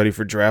people are just ready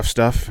for draft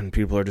stuff, and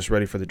people are just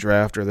ready for the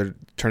draft, or they're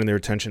turning their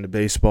attention to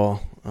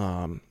baseball,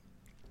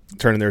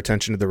 turning their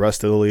attention to the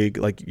rest of the league.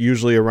 Like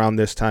usually around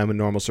this time in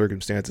normal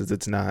circumstances,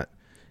 it's not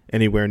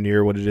anywhere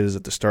near what it is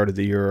at the start of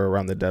the year or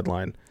around the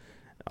deadline.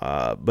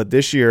 But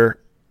this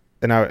year,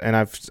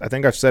 I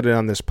think I've said it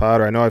on this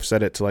pod, or I know I've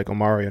said it to like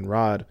Omari and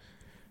Rod.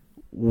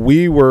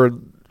 We were,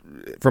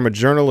 from a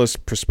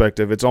journalist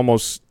perspective, it's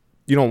almost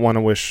you don't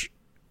wish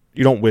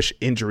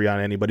injury on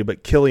anybody,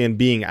 but Killian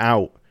being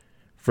out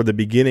for the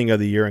beginning of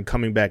the year and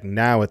coming back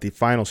now at the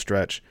final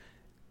stretch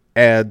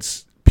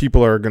adds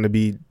people are going to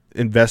be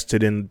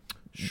invested in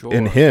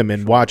him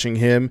and watching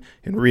him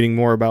and reading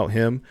more about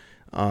him.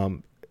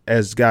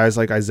 As guys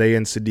like Isaiah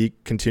and Sadiq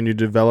continue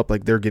to develop,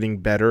 like they're getting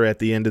better at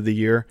the end of the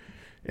year.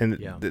 And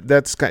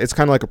it's kind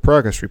of like a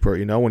progress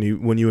report,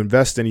 when you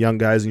invest in young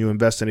guys and you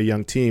invest in a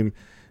young team,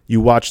 you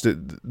watch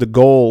the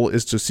goal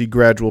is to see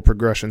gradual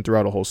progression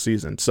throughout a whole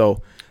season.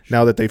 So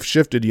now that they've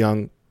shifted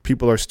young,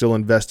 people are still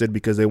invested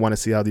because they want to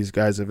see how these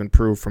guys have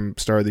improved from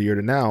start of the year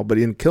to now. But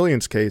in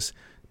Killian's case,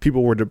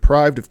 people were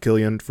deprived of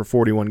Killian for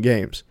 41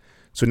 games.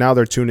 So now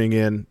they're tuning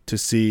in to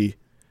see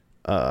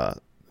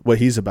what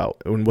he's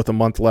about. And with a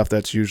month left,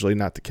 that's usually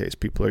not the case.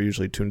 People are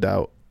usually tuned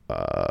out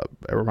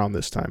around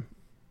this time.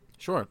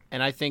 Sure.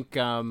 And I think,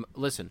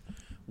 listen,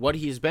 what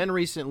he's been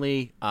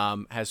recently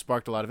has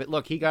sparked a lot of it.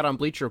 Look, he got on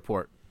Bleacher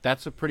Report.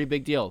 That's a pretty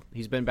big deal.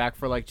 He's been back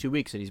for like 2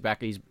 weeks, and he's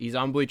back. He's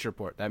on Bleacher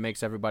Report. That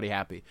makes everybody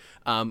happy.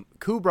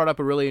 Koo brought up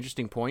a really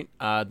interesting point.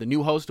 The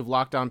new host of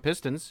Locked On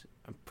Pistons,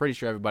 I'm pretty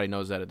sure everybody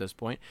knows that at this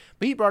point,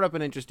 but he brought up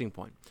an interesting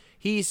point.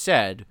 He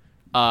said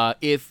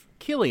if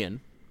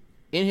Killian,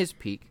 in his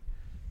peak,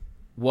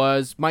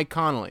 was Mike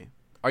Conley,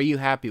 are you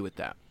happy with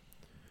that?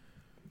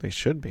 They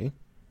should be.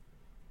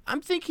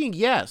 I'm thinking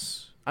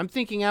yes. I'm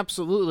thinking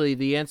absolutely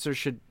the answer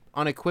should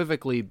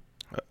unequivocally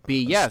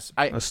be yes.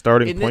 A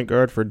starting point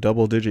guard for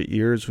double-digit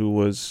years who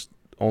was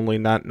only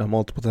not a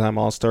multiple-time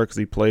All-Star because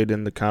he played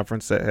in the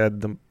conference that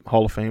had the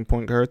Hall of Fame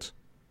point guards.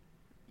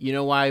 You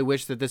know why I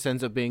wish that this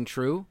ends up being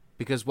true?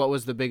 Because what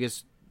was the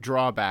biggest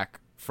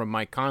drawback from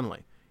Mike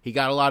Conley? He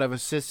got a lot of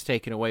assists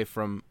taken away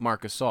from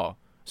Marc Gasol.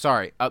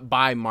 Sorry,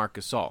 by Marc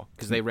Gasol,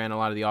 because they ran a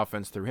lot of the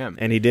offense through him.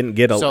 And he didn't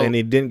get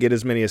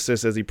as many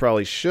assists as he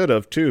probably should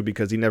have too,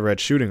 because he never had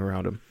shooting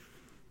around him.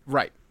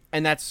 Right,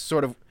 and that's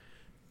sort of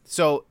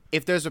so.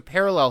 If there's a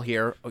parallel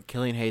here,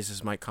 Killian Hayes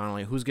is Mike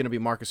Conley. Who's going to be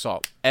Marc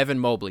Gasol? Evan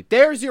Mobley.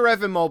 There's your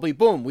Evan Mobley.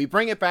 Boom. We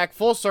bring it back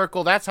full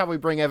circle. That's how we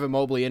bring Evan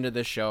Mobley into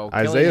this show.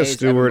 Isaiah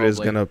Stewart is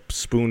going to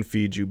spoon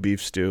feed you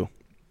beef stew.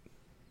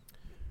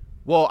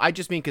 Well, I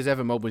just mean because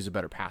Evan Mobley's a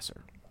better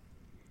passer.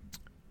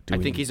 I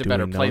think he's a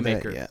better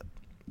playmaker.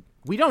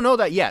 We don't know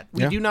that yet.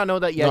 We do not know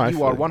that yet. No,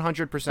 you are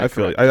 100% I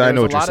feel correct. I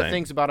know what you're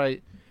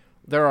saying.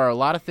 There are a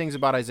lot of things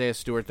about Isaiah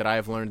Stewart that I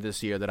have learned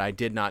this year that I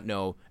did not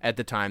know at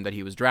the time that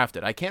he was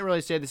drafted. I can't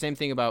really say the same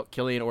thing about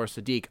Killian or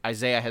Sadiq.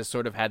 Isaiah has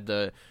sort of had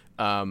the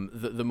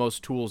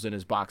most tools in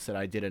his box that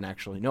I didn't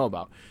actually know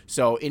about.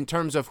 So in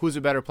terms of who's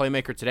a better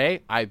playmaker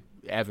today,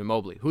 Evan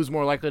Mobley. Who's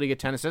more likely to get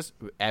 10 assists?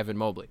 Evan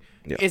Mobley.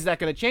 Yeah. Is that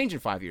going to change in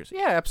 5 years?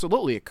 Yeah,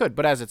 absolutely it could.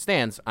 But as it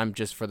stands, I'm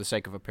just, for the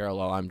sake of a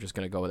parallel, I'm just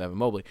going to go with Evan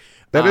Mobley.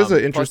 That is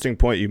an interesting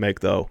point you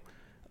make, though.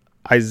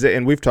 Isaiah,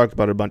 and we've talked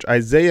about it a bunch.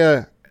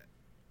 Isaiah,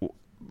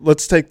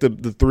 let's take the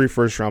 3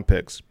 first-round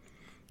picks.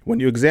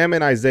 When you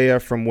examine Isaiah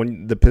from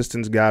when the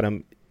Pistons got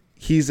him,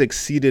 he's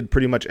exceeded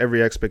pretty much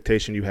every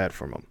expectation you had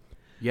from him.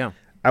 Yeah.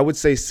 I would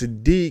say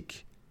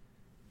Sadiq,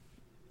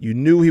 you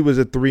knew he was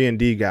a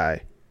 3-and-D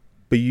guy.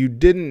 but you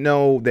didn't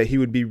know that he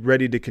would be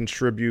ready to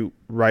contribute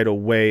right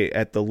away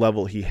at the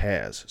level he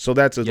has. So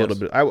that's a little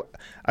bit.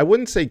 I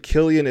wouldn't say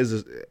Killian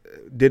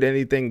did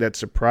anything that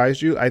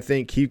surprised you. I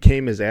think he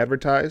came as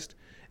advertised,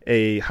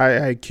 a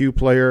high IQ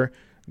player,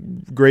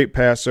 great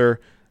passer,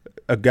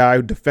 a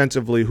guy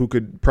defensively who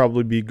could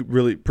probably be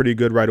really pretty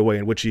good right away,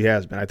 in which he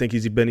has been. I think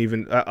he's been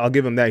even. I'll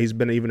give him that. He's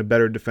been even a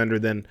better defender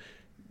than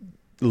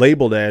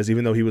labeled as,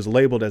 even though he was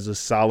labeled as a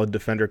solid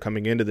defender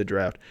coming into the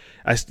draft.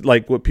 I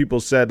like what people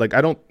said. Like,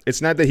 it's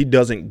not that he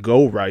doesn't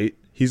go right.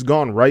 He's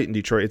gone right in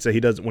Detroit. It's that he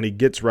doesn't, when he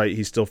gets right,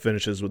 he still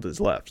finishes with his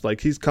left. Like,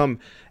 he's come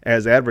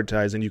as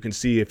advertised, and you can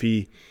see if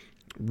he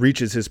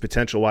reaches his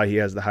potential why he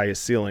has the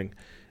highest ceiling.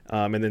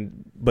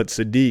 But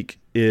Sadiq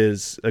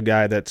is a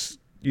guy that's,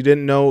 you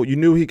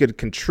knew he could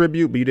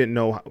contribute, but you didn't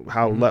know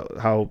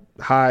how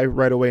high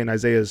right away, and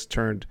Isaiah's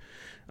turned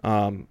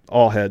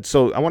all heads.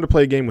 So I want to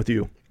play a game with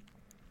you.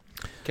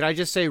 Can I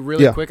just say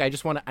really quick? I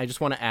just want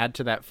to add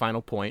to that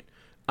final point,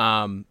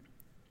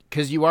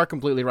 because you are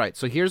completely right.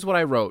 So here's what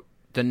I wrote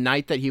the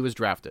night that he was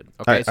drafted.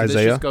 Okay, so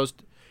Isaiah? This just goes.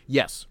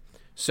 Yes.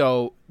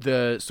 So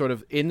the sort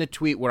of in the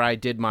tweet where I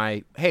did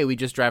my hey, we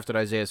just drafted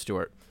Isaiah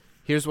Stewart.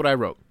 Here's what I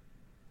wrote.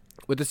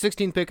 With the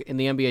 16th pick in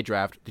the NBA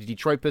draft, the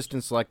Detroit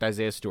Pistons select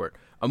Isaiah Stewart,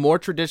 a more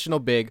traditional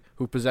big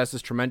who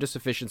possesses tremendous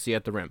efficiency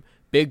at the rim.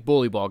 Big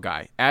bully ball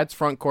guy. Adds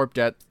front court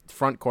depth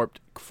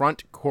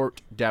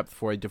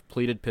for a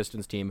depleted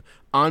Pistons team.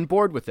 On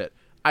board with it.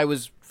 I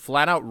was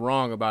flat out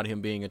wrong about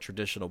him being a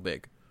traditional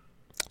big.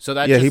 So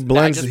that he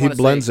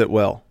blends it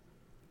well.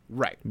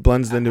 Right.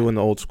 Blends the new and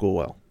the old school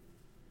well.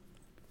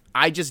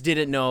 I just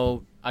didn't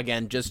know,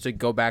 again, just to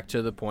go back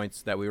to the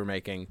points that we were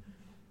making,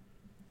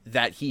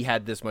 that he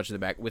had this much in the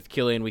back. With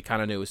Killian, we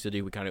kind of knew. With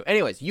Sadiq, we kind of knew.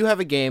 Anyways, you have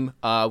a game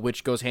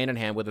which goes hand in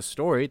hand with a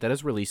story that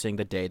is releasing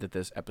the day that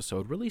this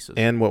episode releases.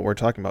 And what we're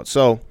talking about.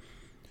 So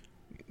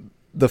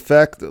the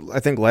fact that I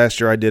think last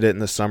year I did it in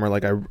the summer,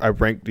 like I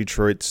ranked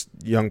Detroit's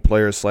young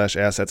players /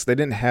 assets. They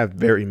didn't have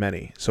very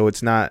many. So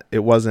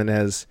it wasn't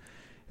as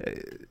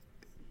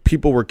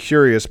people were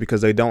curious because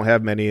they don't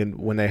have many. And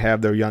when they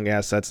have their young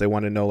assets, they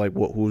want to know like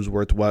who's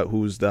worth what,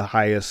 who's the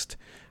highest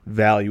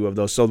value of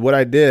those. So what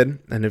I did,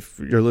 and if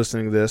you're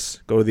listening to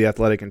this, go to The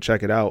Athletic and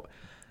check it out.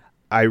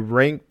 I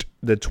ranked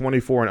the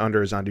 24 and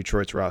unders on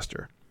Detroit's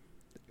roster.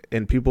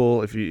 And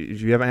people, if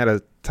you haven't had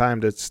a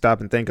time to stop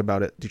and think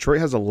about it,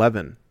 Detroit has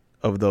 11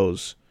 of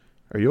those.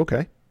 Are you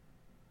okay?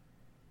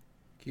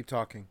 Keep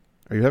talking.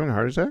 Are you having a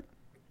heart attack?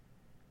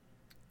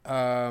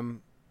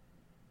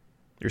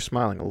 You're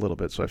smiling a little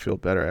bit, so I feel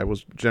better. I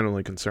was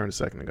genuinely concerned a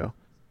second ago.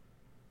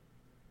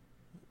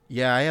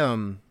 Yeah,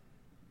 I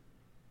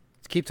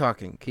keep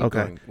talking. Keep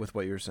going with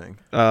what you were saying.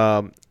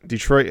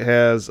 Detroit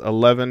has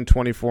 11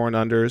 24 and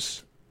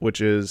unders,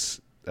 which is,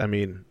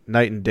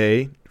 night and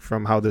day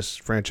from how this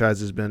franchise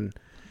has been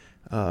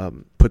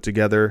put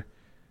together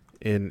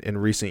in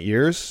recent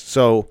years.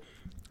 So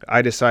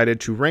I decided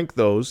to rank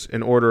those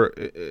in order.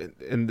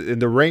 And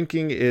the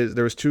ranking is,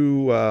 there was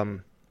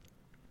two,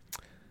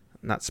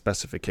 not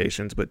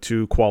specifications, but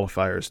two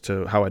qualifiers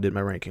to how I did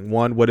my ranking.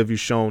 One, what have you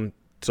shown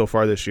so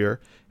far this year?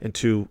 And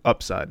two,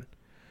 upside.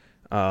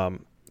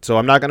 So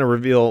I'm not going to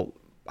reveal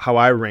how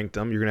I ranked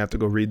them. You're going to have to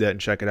go read that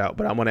and check it out.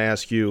 But I'm going to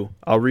ask you,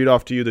 I'll read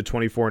off to you the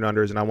 24 and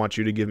unders, and I want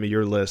you to give me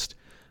your list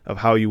of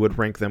how you would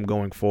rank them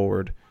going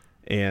forward,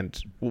 and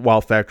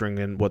while factoring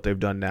in what they've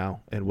done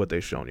now and what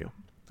they've shown you.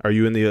 Are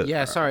you in the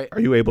Are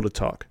you able to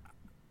talk?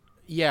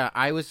 Yeah,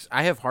 I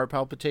have heart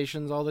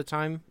palpitations all the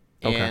time.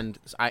 Okay. And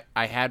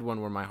I had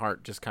one where my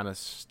heart just kind of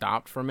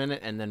stopped for a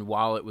minute, and then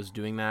while it was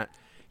doing that,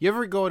 you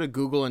ever go to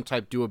Google and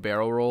type do a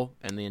barrel roll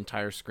and the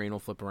entire screen will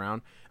flip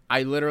around?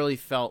 I literally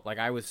felt like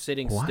I was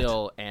sitting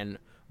still and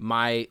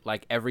my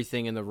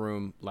everything in the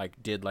room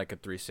did a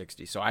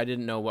 360. So I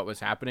didn't know what was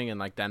happening,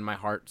 and then my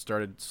heart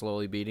started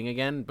slowly beating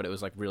again, but it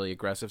was really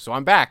aggressive. So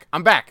I'm back.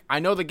 I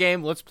know the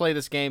game. Let's play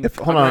this game. If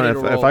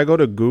I go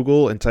to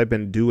Google and type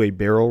in do a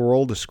barrel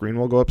roll, the screen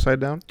will go upside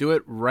down? Do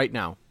it right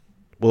now.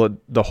 Will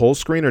the whole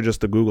screen or just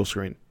the Google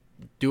screen?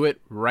 Do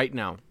it right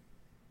now.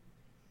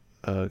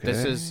 Okay.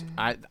 This is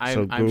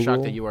I'm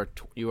shocked that you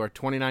are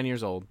 29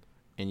 years old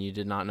and you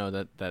did not know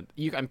that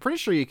you. I'm pretty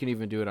sure you can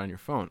even do it on your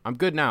phone. I'm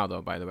good now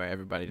though. By the way,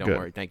 everybody, don't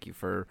worry. Thank you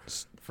for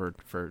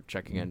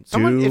checking in.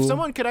 If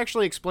someone could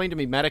actually explain to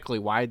me medically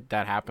why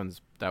that happens,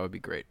 that would be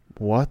great.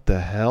 What the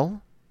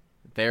hell?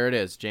 There it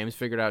is. James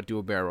figured out do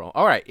a barrel roll.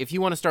 All right. If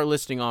you want to start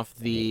listing off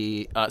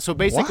the so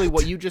basically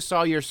what you just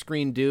saw your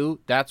screen do,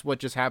 that's what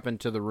just happened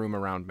to the room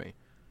around me.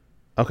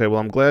 Okay. Well,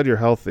 I'm glad you're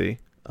healthy,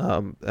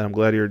 and I'm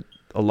glad you're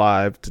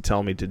alive to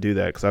tell me to do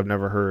that, because I've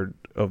never heard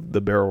of the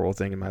barrel roll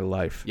thing in my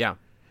life. Yeah.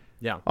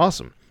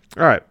 Awesome.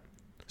 All right.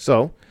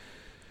 So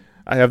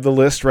I have the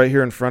list right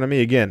here in front of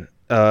me. Again,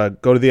 go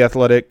to The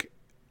Athletic.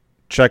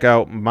 Check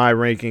out my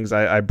rankings.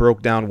 I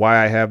broke down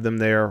why I have them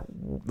there.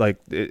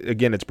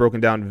 Again, it's broken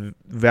down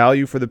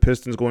value for the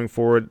Pistons going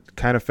forward,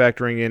 kind of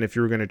factoring in if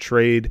you were going to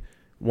trade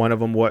one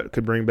of them, what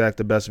could bring back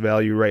the best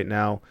value right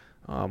now.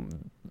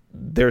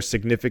 Their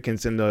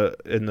significance in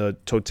the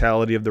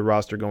totality of the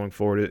roster going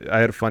forward. I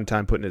had a fun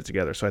time putting it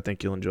together, so I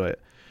think you'll enjoy it.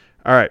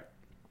 All right.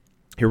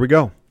 Here we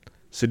go.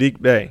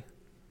 Sadiq Bey,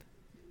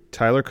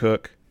 Tyler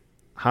Cook,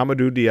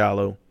 Hamidou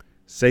Diallo,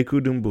 Sekou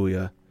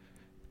Doumbouya,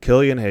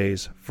 Killian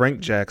Hayes,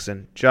 Frank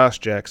Jackson, Josh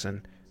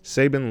Jackson,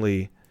 Saban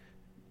Lee,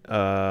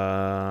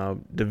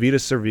 Davidas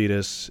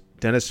Servidis,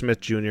 Dennis Smith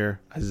Jr.,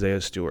 Isaiah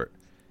Stewart.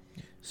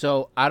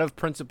 So out of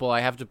principle,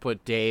 I have to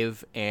put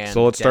Dave and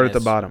So let's start at the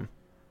Dennis. bottom.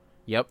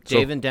 Yep,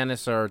 Dave and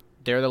Dennis they're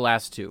the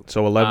last two.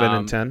 So 11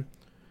 and 10.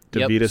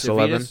 Davidas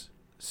 11.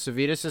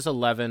 Servidis is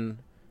 11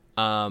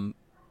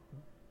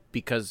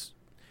 because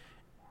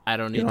I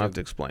don't need You don't to. have to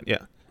explain.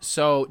 Yeah.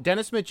 So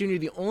Dennis Smith Jr.,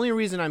 the only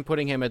reason I'm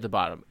putting him at the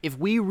bottom, if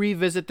we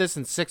revisit this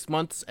in 6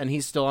 months and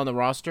he's still on the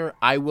roster,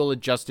 I will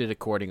adjust it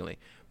accordingly.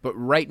 But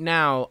right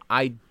now,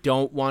 I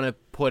don't want to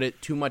put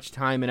it too much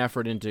time and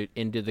effort into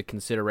the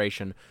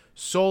consideration,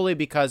 solely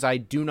because I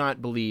do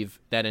not believe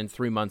that in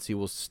 3 months he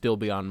will still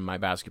be on my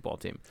basketball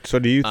team. So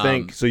do you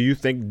think? So you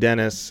think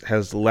Dennis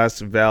has less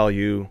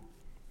value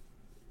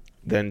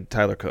than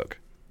Tyler Cook?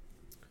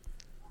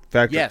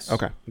 Yes.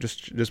 Okay.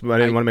 Just I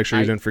didn't want to make sure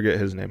you didn't forget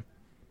his name.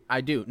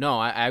 I do.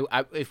 No,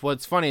 if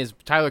what's funny is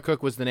Tyler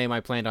Cook was the name I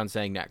planned on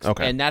saying next.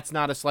 Okay. And that's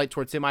not a slight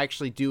towards him. I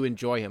actually do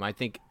enjoy him. I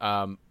think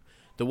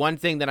the one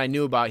thing that I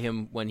knew about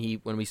him when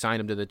we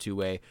signed him to the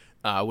two-way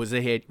was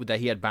that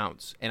he had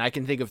bounce. And I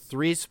can think of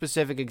 3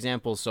 specific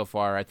examples so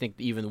far, I think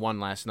even one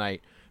last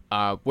night,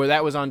 where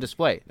that was on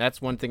display.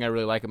 That's one thing I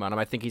really like about him.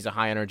 I think he's a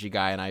high-energy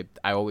guy, and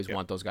I always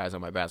want those guys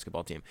on my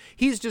basketball team.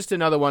 He's just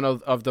another one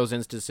of those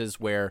instances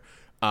where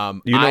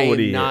You know what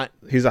he is.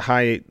 He's a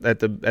high at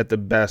the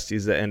best.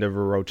 He's the end of a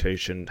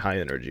rotation, high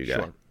energy guy.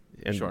 Sure.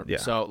 And, Sure. Yeah.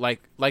 So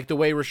like the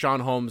way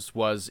Rashawn Holmes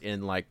was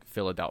in like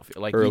Philadelphia,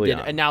 like Early he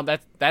did, on. and now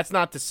that's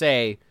not to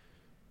say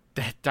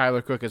that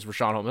Tyler Cook is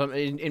Rashawn Holmes.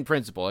 In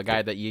principle, a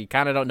guy that you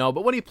kind of don't know,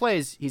 but when he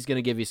plays, he's going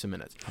to give you some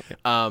minutes.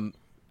 Okay.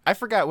 I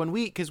forgot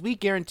because we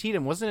guaranteed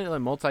him, wasn't it a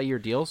multi-year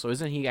deal? So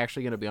isn't he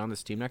actually going to be on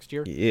this team next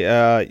year?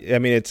 Yeah. I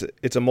mean,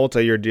 it's a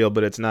multi-year deal,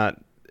 but it's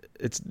not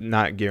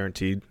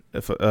guaranteed.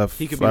 If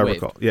he could be I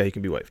waived. recall. Yeah, he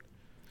can be waived.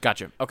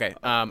 Gotcha. Okay.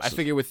 I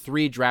figure with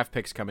 3 draft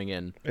picks coming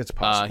in, It's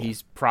possible.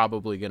 he's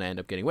probably going to end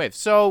up getting waived.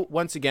 So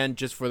once again,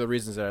 just for the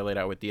reasons that I laid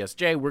out with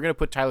DSJ, we're going to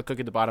put Tyler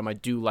Cook at the bottom. I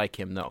do like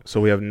him though. So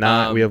we have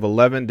 9. We have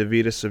 11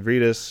 Davidas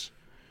Servidis,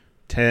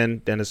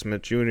 10 Dennis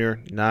Smith Jr.,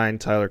 9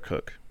 Tyler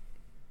Cook.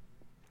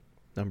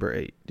 Number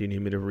 8. Do you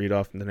need me to read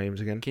off the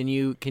names again? Can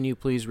you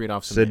please read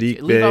off some Sadiq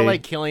names? Leave out Bey.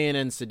 like Killian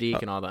and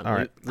Sadiq and all that. All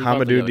right. Leave out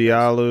the Hamidou other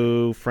guys.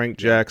 Diallo, Frank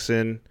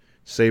Jackson,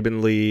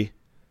 Saban Lee,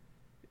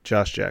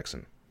 Josh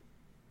Jackson.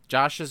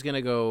 Josh is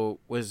gonna go.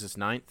 What is this?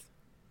 9th?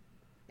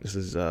 This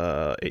is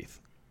 8th.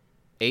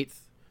 8th.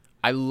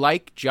 I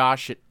like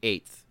Josh at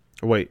 8th.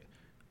 Wait,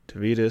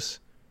 Davidas,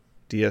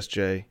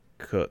 DSJ,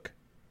 Cook.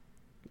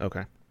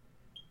 Okay.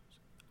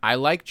 I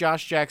like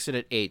Josh Jackson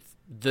at 8th.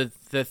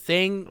 The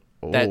thing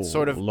that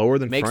sort of lower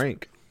than makes,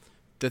 Frank.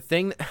 The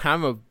thing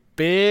I'm a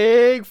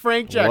big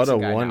Frank Jackson What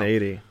a guy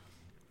 180. now.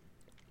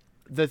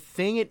 The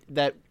thing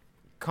that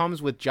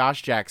comes with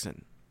Josh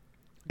Jackson.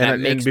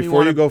 And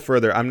before you go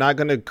further, I'm not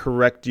going to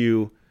correct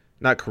you.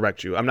 Not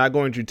correct you. I'm not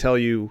going to tell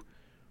you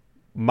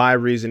my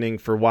reasoning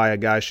for why a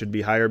guy should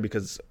be higher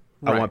because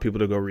I want people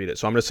to go read it.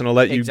 So I'm just going to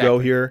let you go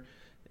here,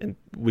 and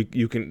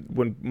you can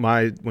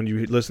when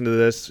you listen to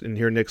this and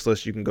hear Nick's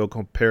list, you can go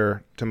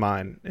compare to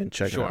mine and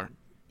check it out.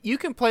 You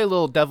can play a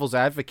little devil's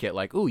advocate,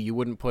 like, ooh, you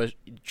wouldn't push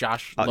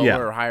Josh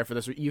lower or higher for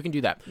this. You can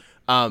do that.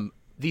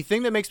 The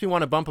thing that makes me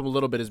want to bump him a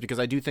little bit is because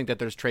I do think that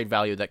there's trade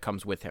value that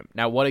comes with him.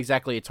 Now, what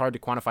exactly, it's hard to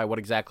quantify what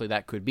exactly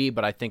that could be,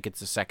 but I think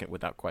it's a second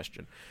without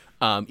question.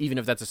 Even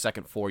if that's a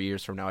second 4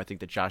 years from now, I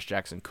think that Josh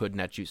Jackson could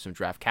net you some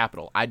draft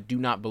capital. I do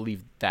not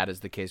believe that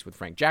is the case with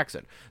Frank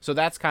Jackson. So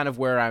that's kind of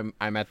where I'm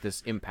at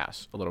this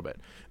impasse a little bit.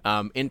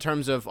 In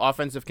terms of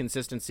offensive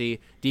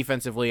consistency,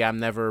 defensively, I've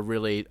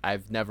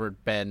never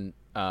been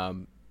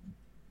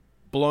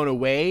blown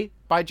away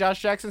by Josh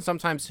Jackson.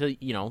 Sometimes I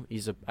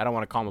don't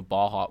want to call him a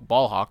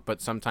ball hawk,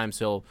 but sometimes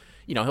he'll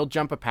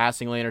jump a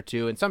passing lane or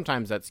two, and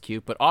sometimes that's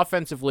cute. But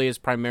offensively is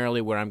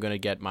primarily where I'm going to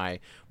get my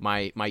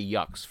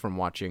yucks from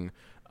watching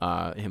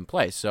him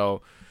play.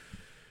 So,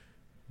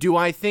 do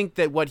I think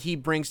that what he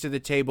brings to the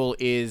table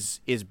is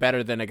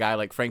better than a guy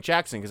like Frank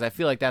Jackson? Because I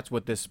feel like that's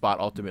what this spot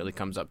ultimately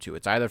comes up to.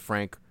 It's either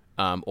Frank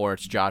or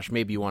it's Josh.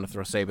 Maybe you want to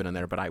throw Saban in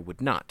there, but I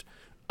would not.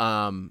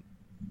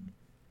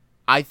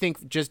 I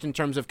think just in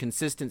terms of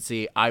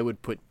consistency, I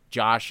would put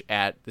Josh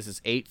at, this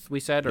is 8th, we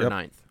said, or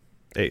 9th?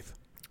 8th.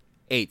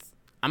 8th.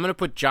 I'm going to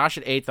put Josh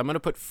at 8th. I'm going to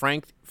put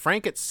Frank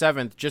at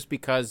 7th just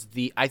because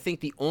I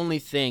think the only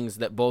things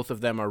that both of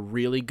them are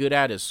really good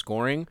at is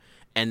scoring,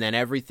 and then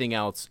everything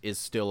else is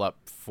still up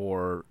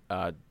for,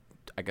 I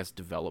guess,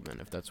 development,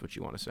 if that's what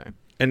you want to say.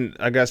 And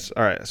I guess,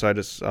 all right, so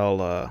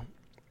I'll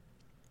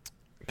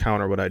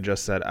counter what I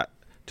just said.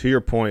 To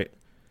your point,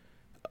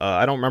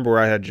 I don't remember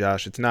where I had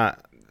Josh. It's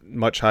not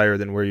much higher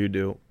than where you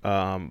do.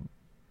 But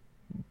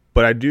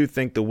I do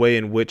think the way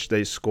in which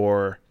they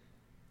score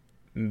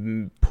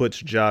puts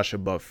Josh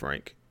above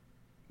Frank.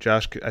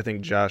 I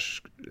think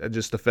Josh,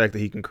 just the fact that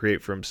he can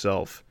create for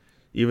himself,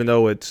 even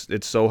though it's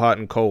so hot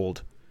and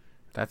cold.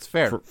 That's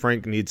fair.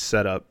 Frank needs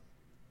setup,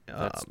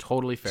 That's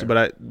totally fair.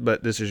 So,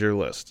 but this is your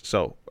list.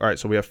 So, all right.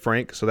 So we have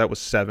Frank. So that was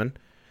 7.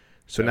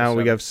 So That now was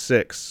we 7. have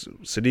 6.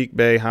 Sadiq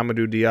Bey,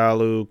 Hamidou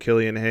Diallo,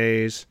 Killian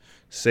Hayes,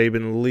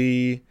 Saban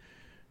Lee,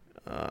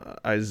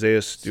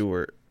 Isaiah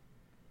Stewart.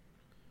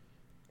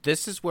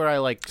 This is where I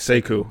like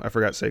Sekou. I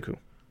forgot Sekou.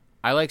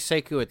 I like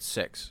Sekou at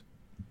 6.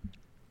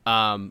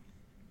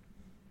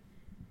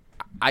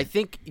 I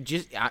think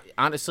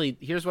honestly,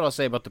 here's what I'll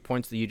say about the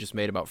points that you just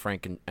made about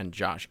Frank and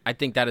Josh. I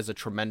think that is a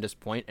tremendous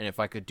point, and if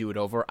I could do it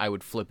over, I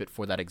would flip it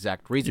for that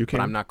exact reason. But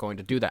I'm not going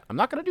to do that. I'm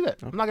not going to do it.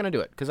 I'm not going to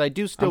do it because I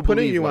do still I'm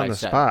putting believe you what on I the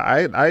said.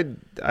 spot.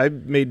 I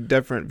made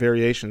different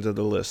variations of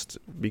the list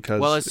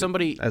because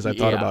as I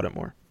thought about it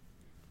more.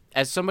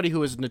 As somebody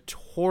who is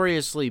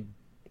notoriously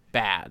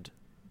bad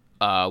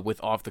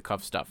with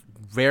off-the-cuff stuff,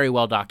 very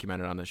well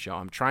documented on this show,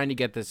 I'm trying to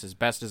get this as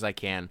best as I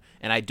can,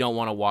 and I don't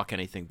want to walk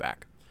anything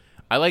back.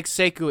 I like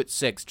Sekou at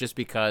 6 just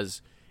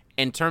because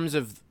in terms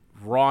of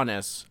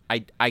rawness,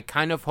 I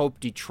kind of hope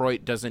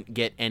Detroit doesn't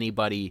get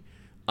anybody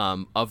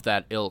of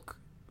that ilk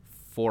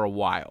for a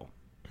while.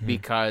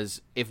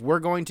 Because if we're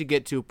going to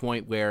get to a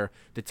point where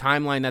the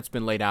timeline that's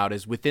been laid out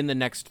is within the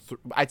next,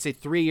 I'd say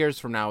 3 years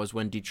from now is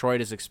when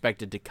Detroit is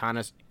expected to kind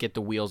of get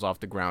the wheels off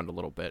the ground a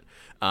little bit.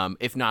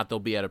 If not, they'll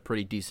be at a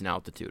pretty decent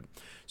altitude.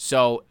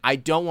 So I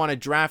don't want to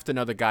draft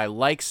another guy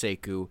like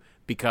Sekou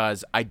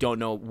because I don't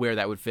know where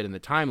that would fit in the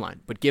timeline.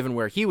 But given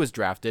where he was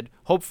drafted,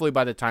 hopefully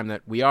by the time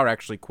that we are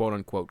actually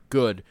quote-unquote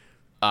good,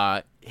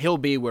 he'll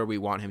be where we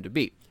want him to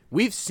be.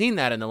 We've seen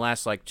that in the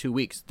last, 2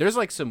 weeks. There's,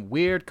 some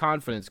weird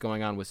confidence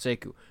going on with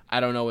Sekou. I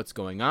don't know what's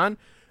going on.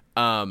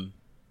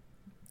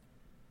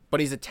 But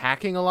he's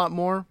attacking a lot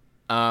more.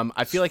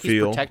 I feel like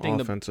he's protecting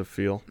the offensive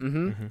feel.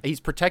 He's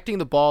protecting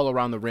the ball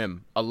around the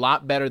rim a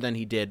lot better than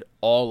he did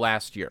all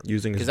last year.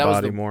 Using his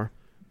body more.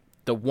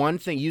 The one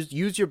thing,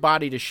 use your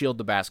body to shield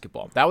the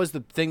basketball. That was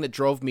the thing that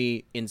drove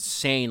me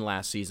insane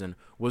last season,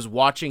 was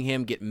watching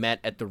him get met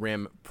at the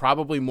rim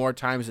probably more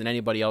times than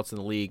anybody else in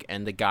the league,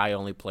 and the guy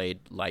only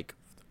played,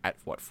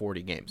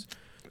 40 games.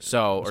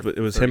 So it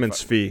was 35. him and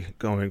Svi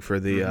going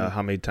for the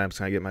how many times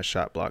can I get my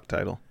shot block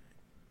title.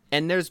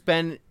 And there's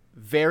been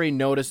very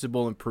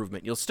noticeable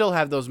improvement. You'll still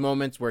have those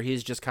moments where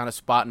he's just kind of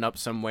spotting up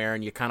somewhere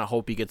and you kind of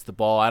hope he gets the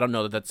ball. I don't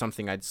know that that's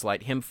something I'd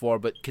slight him for,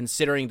 but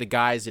considering the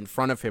guys in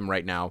front of him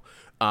right now,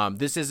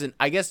 this isn't,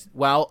 I guess,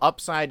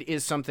 upside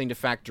is something to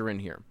factor in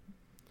here.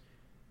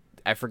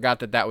 I forgot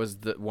that was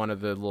one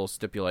of the little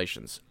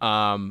stipulations.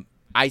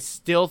 I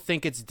still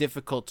think it's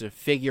difficult to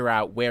figure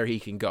out where he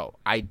can go.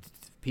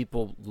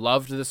 People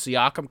loved the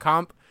Siakam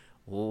comp.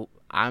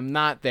 I'm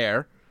not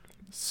there.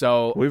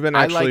 So we've been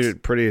actually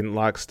pretty in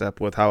lockstep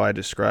with how I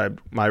described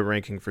my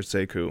ranking for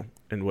Sekou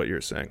and what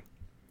you're saying.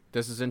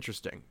 This is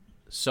interesting.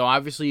 So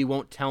obviously you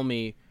won't tell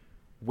me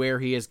where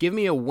he is. Give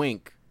me a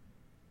wink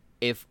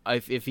if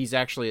he's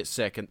actually at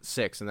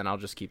 6, and then I'll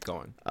just keep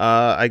going.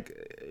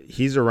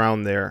 He's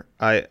around there.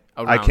 I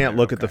can't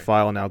look at the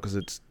file now because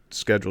it's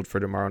scheduled for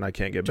tomorrow and I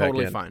can't get back in.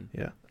 Totally fine.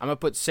 Yeah. I'm gonna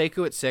put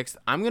Sekou at 6.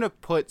 I'm gonna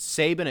put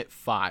Saban at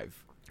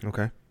 5.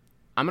 Okay.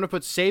 I'm going to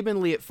put Saban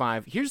Lee at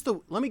 5.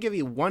 Let me give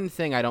you one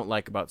thing I don't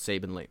like about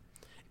Saban Lee.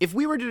 If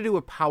we were to do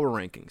a power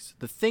rankings,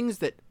 the things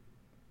that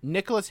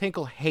Nicolas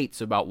Henkel hates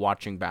about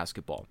watching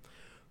basketball,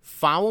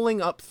 fouling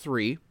up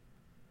 3,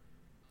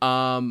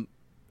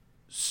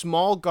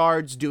 small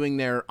guards doing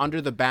their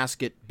under the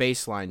basket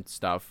baseline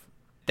stuff,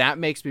 that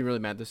makes me really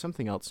mad. There's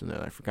something else in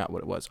there. I forgot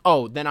what it was.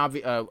 Oh, then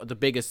the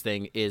biggest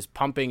thing is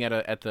pumping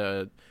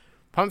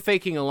pump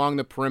faking along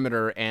the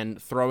perimeter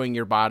and throwing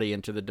your body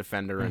into the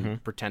defender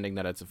and pretending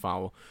that it's a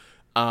foul.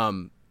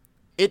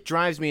 It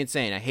drives me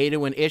insane. I hate it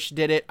when Ish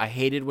did it. I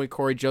hated when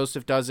Corey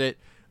Joseph does it.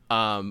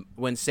 When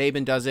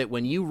Saban does it.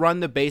 When you run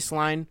the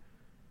baseline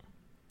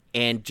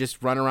and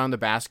just run around the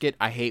basket,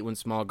 I hate when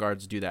small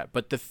guards do that.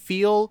 But the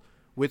feel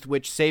with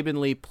which Saban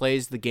Lee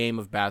plays the game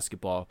of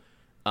basketball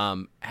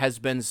has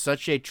been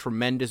such a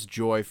tremendous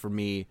joy for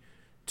me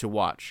to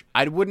watch.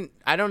 I don't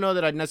know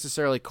that I'd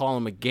necessarily call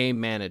him a game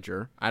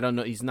manager. I don't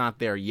know. He's not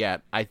there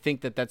yet. I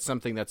think that's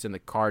something that's in the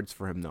cards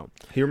for him, though.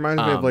 He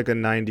reminds me of a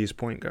 90s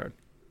point guard.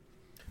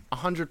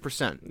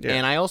 100%. Yeah.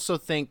 And I also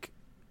think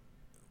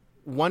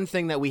one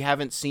thing that we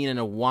haven't seen in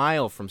a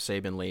while from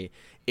Saban Lee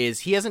is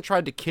he hasn't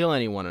tried to kill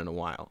anyone in a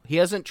while. He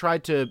hasn't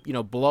tried to,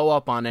 blow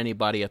up on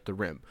anybody at the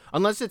rim.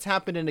 Unless it's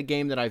happened in a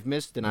game that I've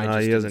missed and I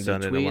just he hasn't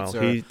didn't done see it in a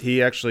tweets. while.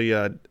 He actually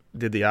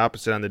did the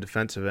opposite on the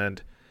defensive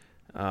end.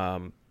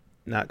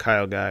 Not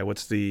Kyle Guy.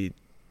 What's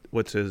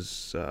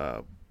his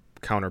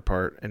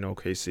counterpart in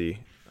OKC?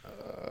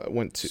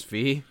 Went to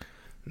Svi?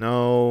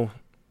 No,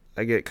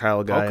 I get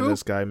Kyle Guy Poku? and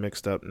this guy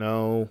mixed up.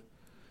 No,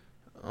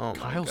 Kyle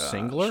my gosh.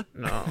 Singler?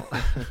 No.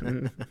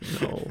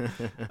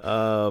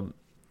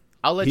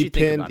 I'll let he you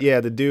think pinned. about it.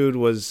 Yeah, the dude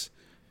was.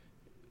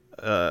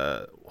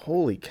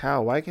 Holy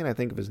cow! Why can't I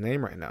think of his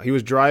name right now? He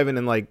was driving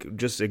and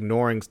just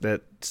ignoring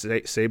that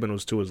Saban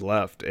was to his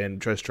left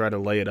and just tried to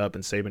lay it up,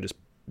 and Saban just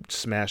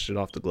smashed it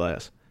off the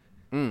glass.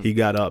 He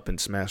got up and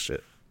smashed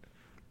it.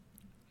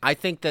 I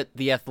think that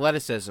the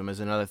athleticism is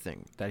another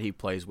thing that he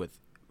plays with.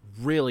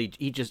 Really,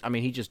 he just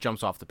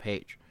jumps off the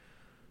page.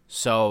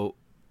 So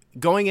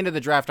going into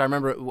the draft, I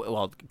remember,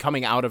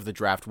 coming out of the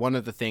draft, one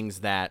of the things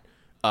that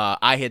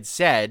I had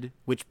said,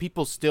 which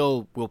people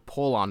still will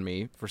pull on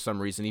me for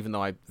some reason, even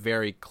though I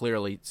very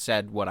clearly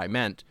said what I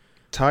meant.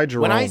 Ty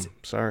Jerome.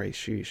 Sorry,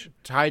 sheesh.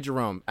 Ty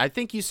Jerome. I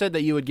think you said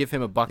that you would give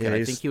him a bucket. Yeah,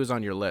 I think he was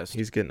on your list.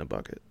 He's getting a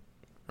bucket.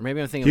 Or maybe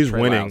I'm thinking he's of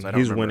Trey winning. Lyles. I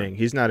don't remember. Winning.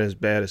 He's not as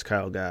bad as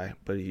Kyle Guy,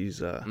 but he's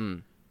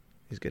getting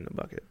a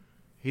bucket.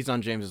 He's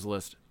on James's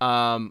list.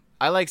 I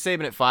like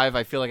Saban at 5.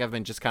 I feel like I've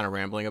been just kind of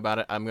rambling about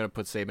it. I'm going to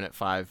put Saban at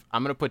 5.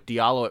 I'm going to put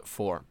Diallo at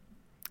 4.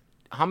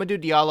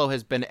 Hamidou Diallo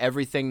has been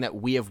everything that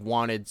we have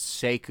wanted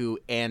Sekou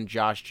and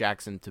Josh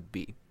Jackson to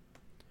be.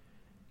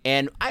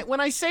 And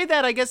when I say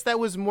that, I guess that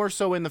was more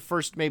so in the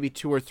first maybe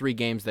 2 or 3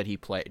 games that he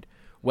played,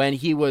 when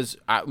he was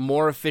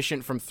more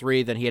efficient from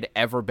 3 than he had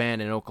ever been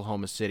in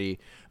Oklahoma City,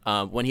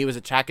 when he was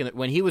attacking,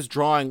 when he was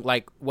drawing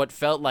like what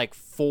felt like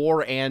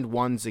 4 and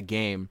 1s a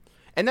game.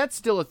 And that's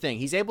still a thing.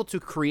 He's able to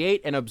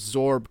create and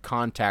absorb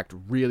contact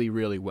really,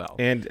 really well.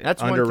 And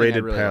that's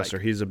underrated really passer.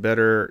 like. He's a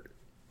better,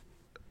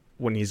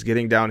 when he's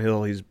getting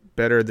downhill, he's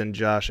better than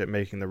Josh at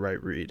making the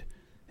right read.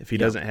 If he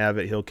doesn't have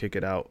it, he'll kick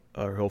it out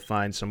or he'll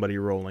find somebody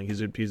rolling.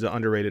 He's an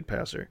underrated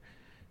passer.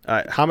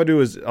 Hamidou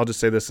is, I'll just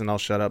say this and I'll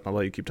shut up. I'll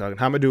let you keep talking.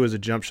 Hamidou is a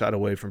jump shot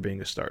away from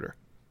being a starter.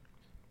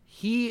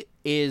 He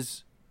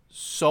is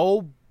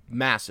so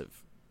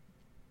massive.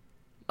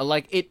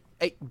 Like, it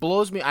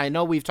blows me. I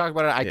know we've talked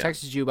about it. I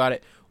texted you about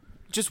it.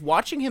 Just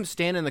watching him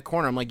stand in the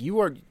corner, I'm like, you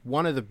are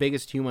one of the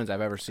biggest humans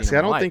I've ever seen. See,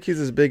 I don't think he's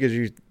as big as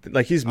you.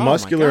 Like, he's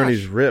muscular and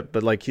he's ripped,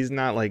 but like, he's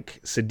not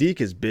like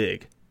Sadiq is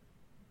big.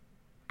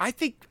 I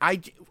think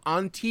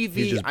on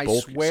TV, I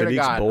bulky. swear to Sadiq's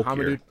God, bulkier.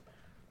 Hamidou.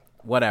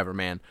 Whatever,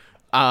 man.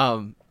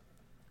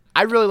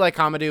 I really like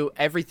Hamidou.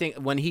 Everything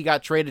when he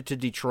got traded to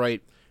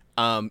Detroit.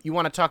 You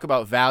want to talk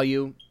about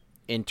value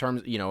in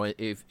terms,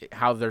 if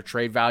how their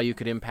trade value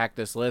could impact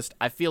this list.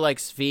 I feel like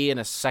Svi in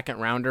a second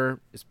rounder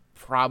is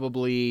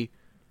probably.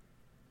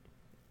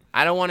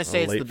 I don't want to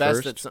say it's the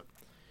best.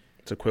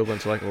 It's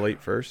equivalent to like a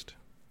late first.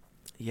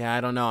 Yeah,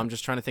 I don't know. I'm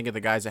just trying to think of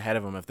the guys ahead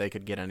of them if they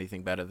could get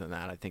anything better than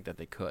that. I think that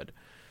they could.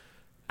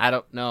 I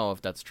don't know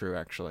if that's true,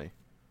 actually.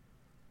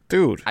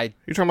 Dude,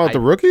 you talking about the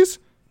rookies?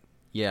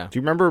 Yeah. Do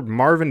you remember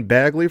Marvin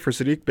Bagley for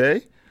Sadiq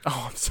Bey?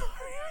 Oh, I'm sorry.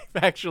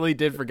 I actually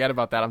did forget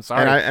about that. I'm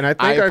sorry. And I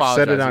think I've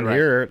said it on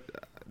here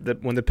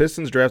that when the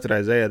Pistons drafted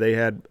Isaiah, they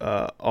had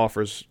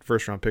offers,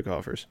 first-round pick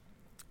offers.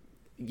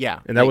 Yeah.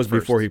 And that was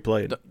before he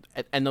played.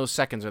 And those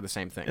seconds are the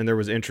same thing. And there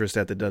was interest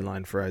at the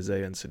deadline for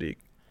Isaiah and Sadiq.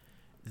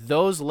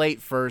 Those late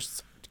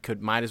firsts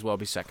might as well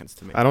be seconds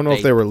to me. I don't know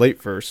if they were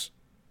late first.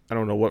 I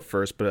don't know what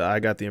first, but I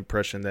got the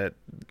impression that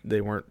they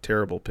weren't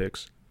terrible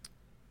picks.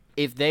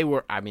 If they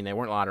were, they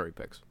weren't lottery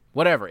picks.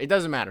 Whatever, it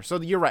doesn't matter.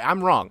 So you're right.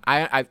 I'm wrong.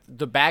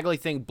 The Bagley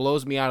thing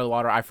blows me out of the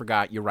water. I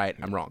forgot. You're right.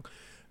 I'm wrong.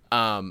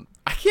 I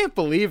can't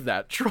believe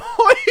that Troy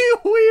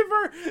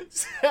Weaver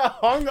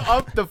hung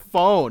up the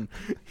phone.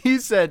 He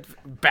said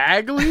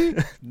Bagley?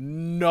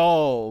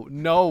 No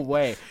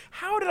way.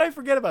 How did I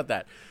forget about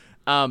that?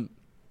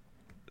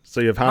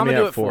 So you have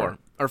Hamidou at 4.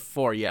 Or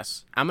 4,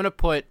 yes. I'm gonna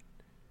put.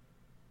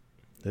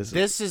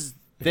 This is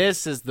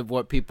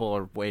what people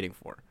are waiting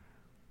for.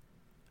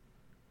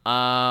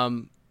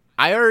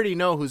 I already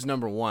know who's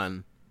number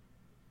 1.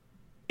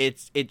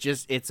 It's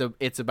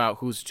about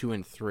who's 2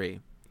 and 3.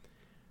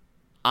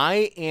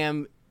 I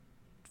am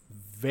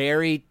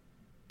very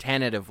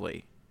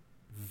tentatively,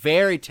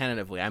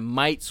 I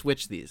might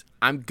switch these.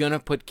 I'm gonna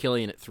put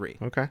Killian at 3.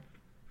 Okay.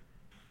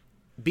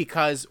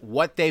 Because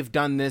what they've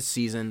done this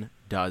season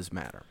does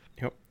matter.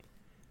 Yep.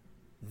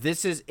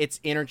 It's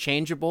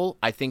interchangeable.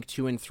 I think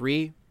 2 and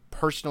 3.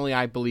 Personally,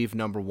 I believe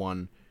number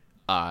 1.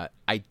 I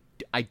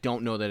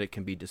don't know that it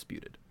can be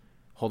disputed.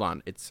 Hold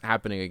on, it's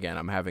happening again.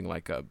 I'm having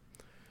like a.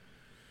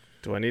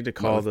 Do I need to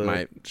call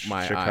my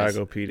Chicago eyes.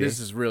 PD? This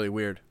is really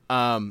weird.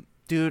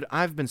 Dude,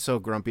 I've been so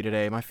grumpy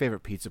today. My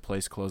favorite pizza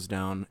place closed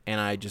down, and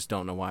I just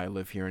don't know why I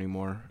live here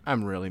anymore.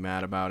 I'm really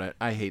mad about it.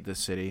 I hate this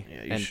city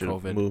and should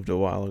COVID. Have moved a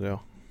while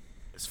ago.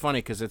 It's funny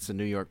because it's a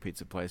New York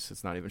pizza place.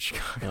 It's not even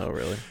Chicago. Oh,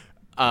 really?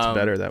 It's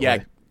better that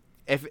way.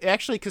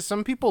 Because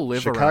some people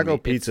live around Chicago me.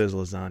 pizza is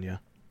lasagna.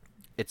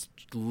 It's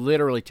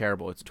literally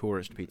terrible. It's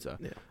tourist pizza.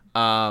 Yeah.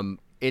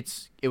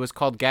 It was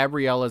called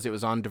Gabriella's. It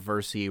was on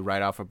Diversey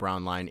right off of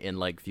Brown Line in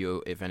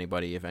Lakeview. If any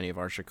of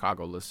our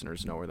Chicago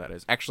listeners know where that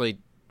is. Actually,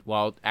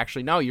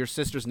 no, your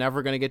sister's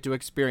never going to get to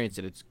experience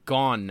it. It's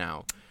gone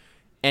now.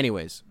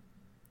 Anyways,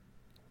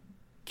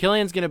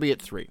 Killian's going to be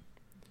at 3.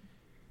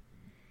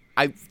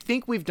 I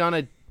think we've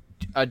done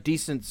a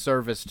decent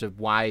service to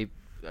why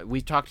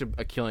we talked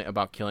about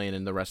Killian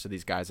and the rest of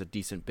these guys a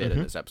decent bit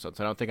in this episode.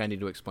 So I don't think I need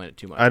to explain it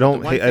too much. I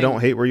don't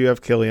hate where you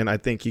have Killian. I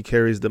think he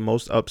carries the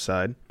most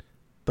upside.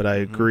 But I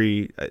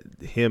agree,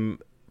 him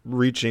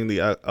reaching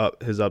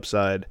his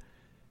upside,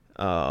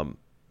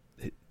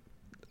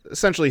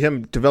 essentially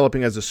him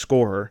developing as a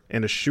scorer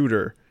and a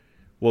shooter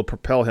will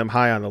propel him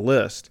high on the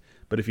list.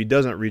 But if he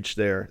doesn't reach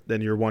there, then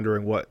you're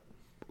wondering what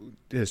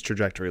his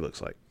trajectory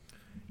looks like.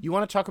 You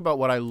want to talk about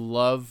what I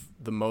love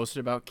the most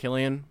about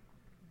Killian?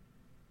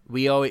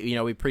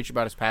 we preach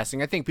about his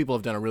passing. I think people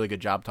have done a really good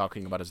job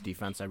talking about his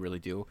defense. I really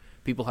do.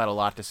 People had a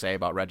lot to say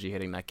about Reggie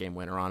hitting that game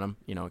winner on him.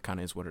 It kind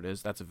of is what it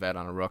is. That's a vet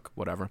on a rook,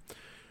 whatever.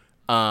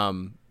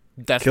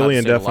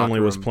 Killian definitely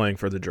was playing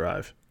for the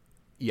drive.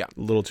 Yeah.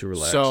 A little too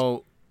relaxed.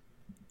 So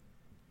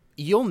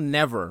you'll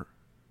never,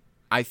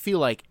 I feel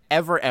like,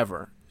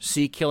 ever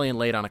see Killian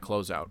late on a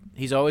closeout.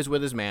 He's always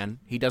with his man.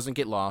 He doesn't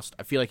get lost.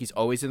 I feel like he's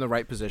always in the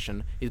right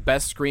position. He's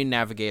best screen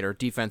navigator,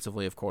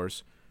 defensively, of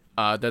course,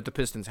 that the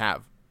Pistons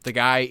have. The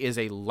guy is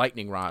a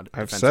lightning rod.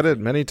 I've said it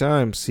many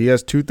times. He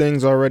has two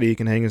things already he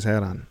can hang his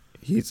hat on.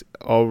 He's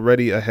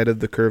already ahead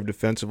of the curve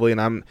defensively, and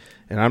I'm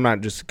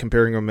not just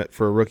comparing him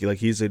for a rookie. Like,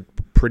 he's a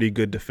pretty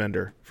good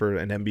defender for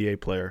an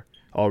NBA player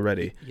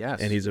already. Yes.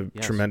 And he's a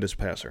tremendous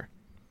passer.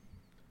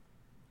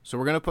 So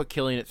we're going to put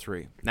Killian at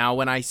 3. Now,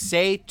 when I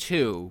say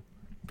 2,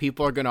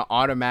 people are going to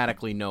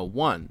automatically know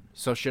 1.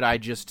 So should I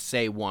just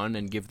say 1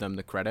 and give them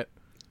the credit?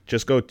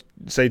 Just go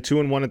say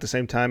 2 and 1 at the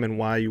same time and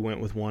why you went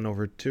with 1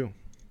 over 2.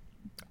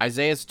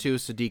 Isaiah's 2,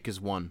 Sadiq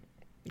is 1.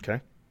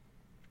 Okay.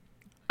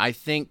 I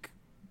think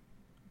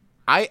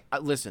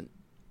listen,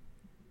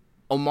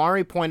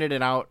 Omari pointed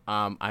it out.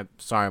 I'm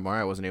sorry,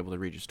 Omari, I wasn't able to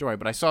read your story,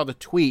 but I saw the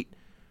tweet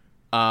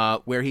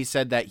where he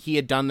said that he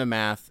had done the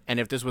math, and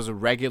if this was a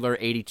regular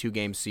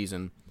 82-game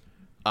season,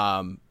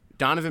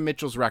 Donovan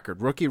Mitchell's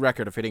rookie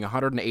record of hitting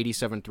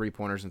 187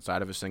 three-pointers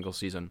inside of a single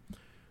season,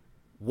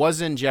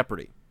 was in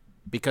jeopardy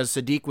because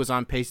Sadiq was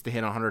on pace to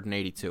hit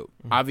 182.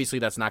 Mm-hmm. Obviously,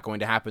 that's not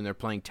going to happen. They're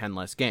playing 10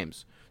 less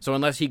games. So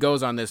unless he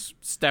goes on this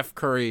Steph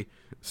Curry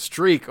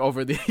streak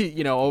over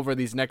over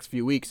these next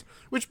few weeks,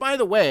 which, by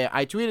the way,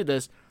 I tweeted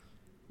this,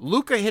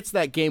 Luka hits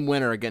that game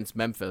winner against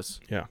Memphis.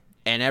 Yeah.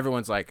 And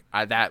everyone's like,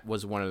 that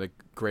was one of the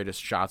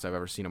greatest shots I've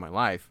ever seen in my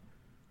life.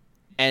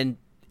 And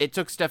it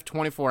took Steph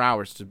 24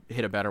 hours to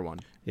hit a better one.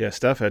 Yeah,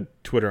 Steph had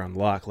Twitter on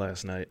lock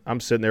last night.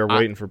 I'm sitting there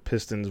waiting for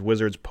Pistons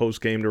Wizards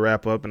post-game to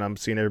wrap up, and I'm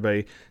seeing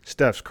everybody,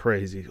 Steph's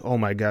crazy. Oh,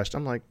 my gosh.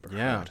 I'm like,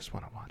 I just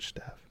want to watch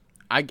Steph.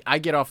 I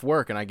get off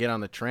work, and I get on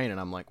the train, and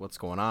I'm like, what's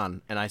going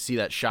on? And I see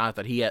that shot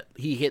that he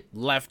hit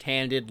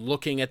left-handed,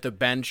 looking at the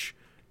bench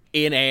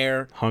in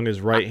air. Hung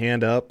his right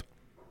hand up.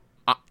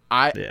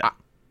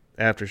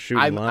 After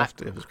shooting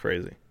left, it was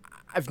crazy.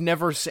 I've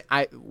never seen.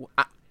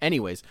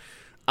 Anyways,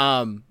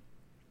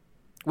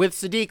 with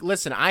Sadiq,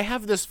 listen, I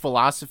have this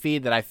philosophy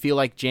that I feel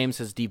like James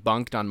has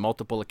debunked on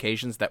multiple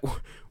occasions that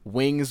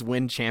wings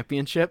win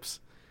championships.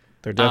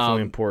 They're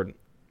definitely important.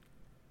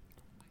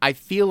 I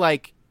feel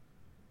like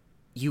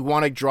you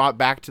want to draw it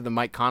back to the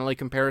Mike Conley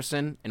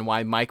comparison and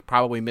why Mike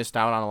probably missed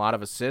out on a lot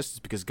of assists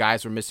because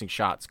guys were missing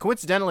shots.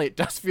 Coincidentally, it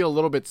does feel a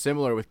little bit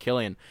similar with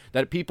Killian,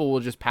 that people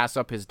will just pass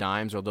up his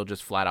dimes or they'll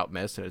just flat out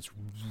miss, and it's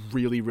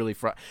really, really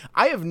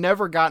I have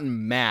never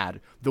gotten mad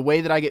the way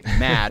that I get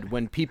mad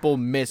when people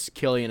miss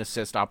Killian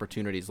assist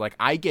opportunities. Like,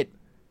 I get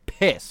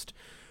pissed.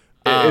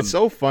 It's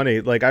so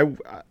funny. Like,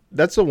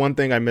 that's the one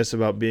thing I miss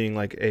about being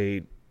like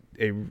a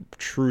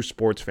true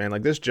sports fan.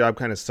 Like, this job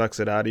kind of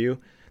sucks it out of you.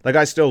 Like,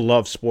 I still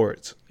love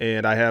sports,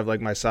 and I have,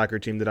 like, my soccer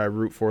team that I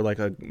root for like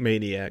a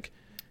maniac.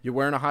 You're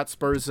wearing a hot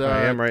Spurs.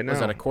 I am right now. Is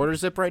that a quarter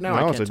zip right now?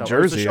 No, it's a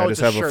jersey. I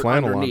just have a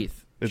flannel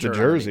underneath. On. It's a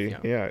jersey.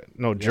 Yeah.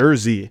 No,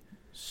 jersey.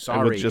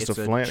 Sorry, with just it's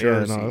a flannel.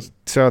 jersey. Yeah, no,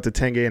 shout out to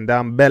Tengue and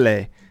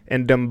Dembele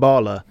and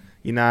Dembala.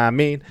 You know what I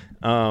mean?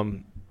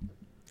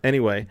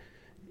 Anyway,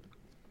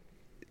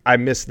 I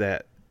miss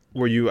that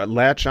where you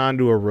latch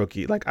onto a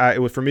rookie. Like,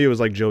 for me, it was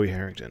like Joey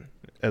Harrington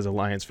as a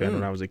Lions fan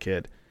when I was a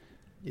kid.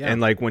 Yeah.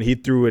 And, like, when he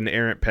threw an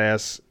errant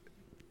pass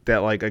that,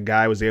 like, a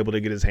guy was able to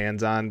get his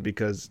hands on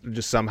because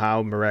just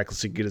somehow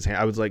miraculously get his hand,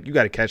 I was like, you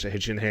got to catch it.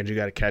 Hit you in the hand. You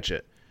got to catch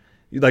it.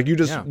 Like, you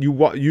just you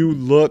want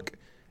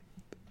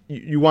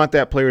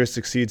that player to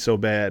succeed so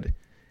bad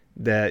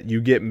that you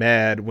get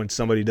mad when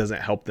somebody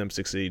doesn't help them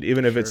succeed,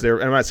 even if it's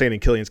their. I'm not saying in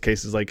Killian's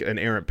case is like an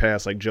errant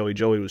pass like Joey.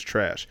 Joey was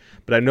trash,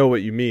 but I know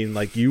what you mean.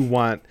 Like, you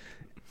want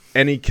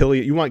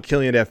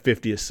Killian to have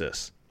 50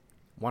 assists.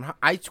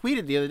 I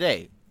tweeted the other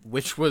day,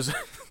 which was.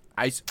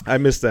 I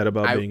miss that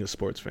about being a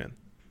sports fan.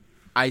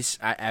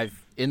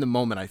 I've in the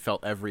moment I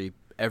felt every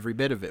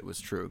bit of it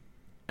was true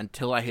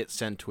until I hit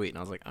send tweet and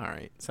I was like, all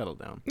right, settle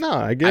down. No,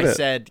 I get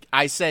it.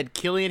 I said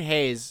Killian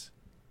Hayes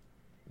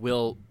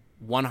will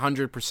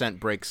 100%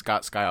 break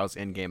Scott Skiles'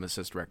 in-game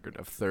assist record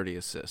of 30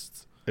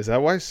 assists. Is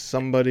that why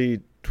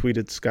somebody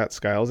tweeted Scott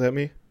Skiles at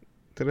me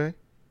today?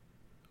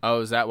 Oh,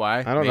 is that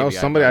why? I don't know.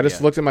 Somebody. I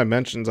just looked at my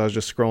mentions. I was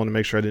just scrolling to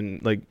make sure I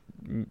didn't like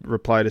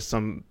reply to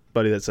somebody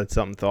that said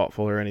something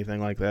thoughtful or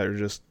anything like that, or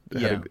just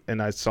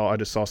and I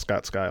just saw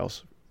Scott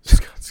Skiles.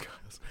 Scott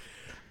Skiles.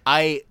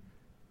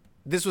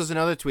 This was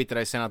another tweet that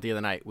I sent out the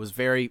other night.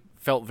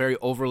 Felt very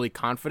overly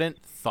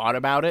confident. Thought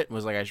about it.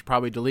 Was like, I should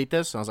probably delete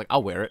this. And I was like,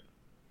 I'll wear it.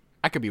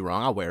 I could be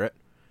wrong. I'll wear it.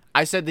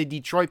 I said the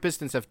Detroit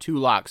Pistons have 2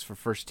 locks for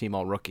first team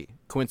all rookie.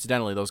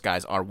 Coincidentally, those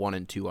guys are 1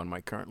 and 2 on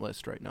my current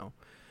list right now.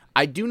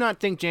 I do not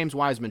think James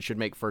Wiseman should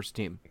make first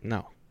team.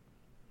 No.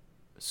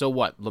 So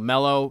what?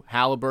 LaMelo,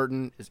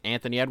 Halliburton, is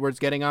Anthony Edwards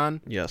getting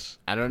on? Yes.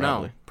 I don't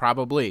know.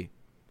 Probably.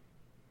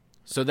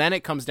 So then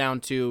it comes down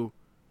to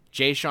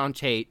Jay Sean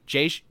Tate,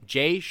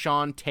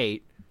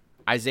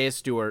 Isaiah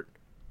Stewart,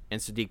 and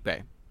Sadiq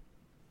Bey.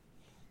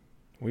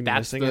 We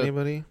missing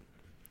anybody?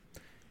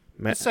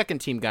 The second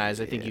team guys,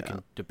 I think you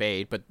can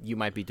debate, but you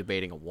might be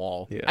debating a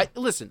wall. Yeah.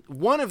 Listen,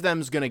 one of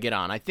them's going to get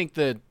on. I think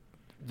the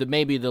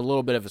maybe the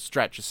little bit of a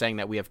stretch is saying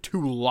that we have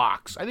 2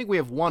 locks. I think we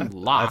have one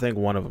lock. I think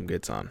one of them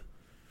gets on.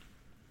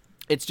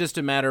 It's just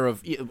a matter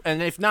of,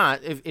 and if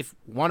not, if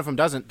one of them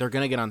doesn't, they're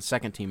going to get on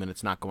second team, and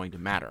it's not going to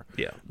matter.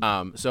 Yeah.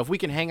 So if we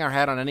can hang our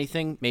hat on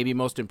anything, maybe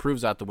most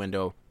improves out the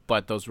window,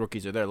 but those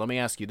rookies are there. Let me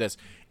ask you this.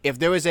 If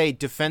there was a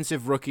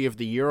Defensive Rookie of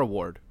the Year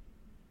award,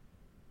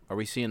 are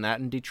we seeing that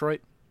in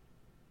Detroit?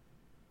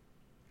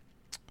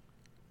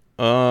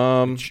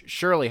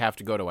 Surely have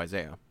to go to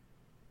Isaiah.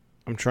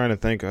 I'm trying to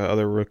think of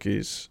other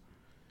rookies.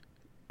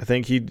 I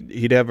think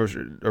he'd have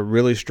a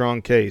really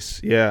strong case.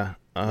 Yeah.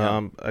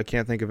 I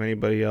can't think of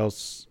anybody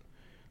else.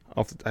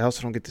 I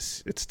also don't get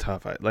to. It's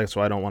tough.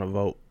 So I don't want to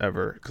vote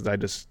ever because I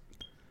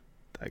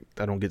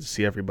don't get to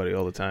see everybody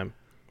all the time.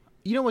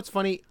 You know what's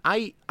funny?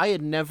 I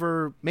had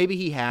never. Maybe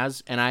he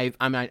has, and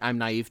I'm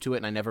naive to it,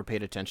 and I never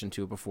paid attention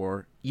to it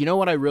before. You know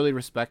what I really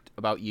respect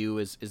about you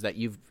is that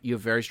you have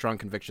very strong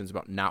convictions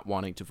about not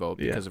wanting to vote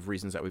because of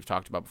reasons that we've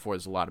talked about before.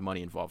 There's a lot of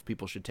money involved.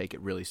 People should take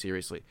it really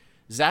seriously.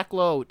 Zach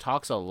Lowe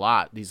talks a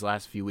lot these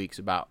last few weeks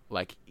about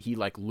he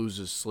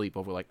loses sleep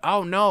over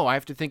oh no, I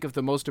have to think of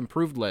the most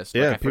improved list.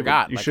 I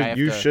forgot.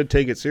 You should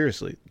take it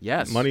seriously.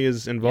 Yes, money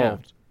is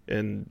involved. Yeah.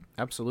 And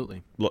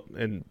absolutely,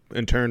 and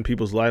in turn,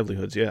 people's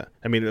livelihoods. Yeah,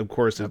 I mean, of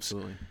course, it's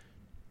absolutely.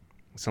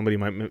 Somebody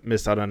might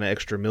miss out on an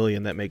extra $1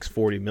 million that makes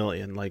 $40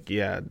 million.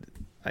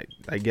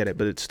 I get it,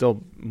 but it's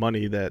still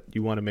money that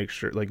you want to make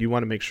sure. You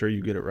want to make sure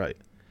you get it right.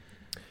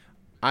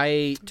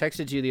 I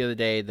texted you the other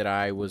day that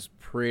I was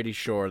pretty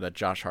sure that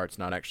Josh Hart's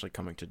not actually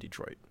coming to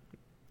Detroit.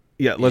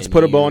 Yeah, let's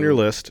put a bow on your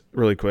list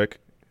really quick.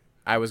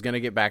 I was gonna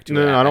get back to it.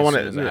 No, I don't want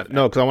to.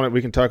 No, because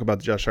we can talk about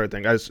the Josh Hart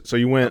thing. So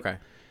you went. Okay.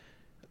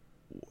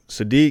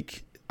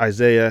 Sadiq,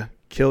 Isaiah,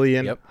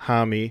 Killian,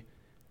 Hami,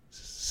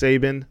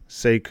 Saban,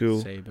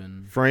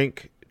 Sekou,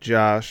 Frank,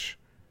 Josh,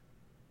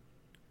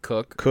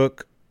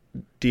 Cook,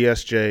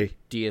 DSJ,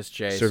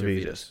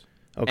 Servidus.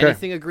 Okay.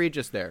 Anything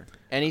egregious there?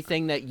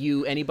 Anything that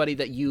anybody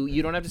that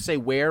you don't have to say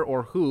where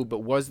or who, but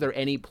was there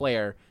any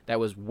player that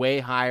was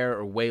way higher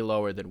or way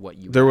lower than what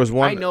you? There was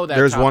one. I know that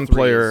there's one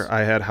player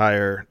I had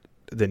higher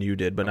than you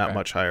did, but not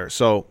much higher.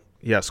 So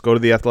yes, go to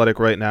The Athletic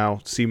right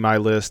now. See my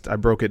list. I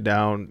broke it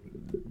down.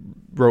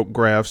 Wrote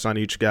graphs on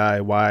each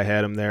guy, why I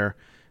had him there,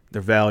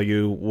 their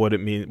value, what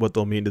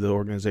they'll mean to the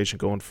organization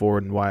going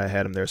forward, and why I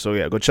had him there. So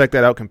yeah, go check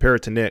that out. Compare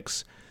it to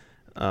Nick's.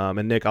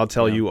 And Nick, I'll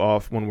tell you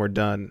off when we're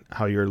done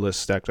how your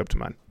list stacked up to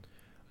mine.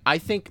 I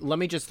think, let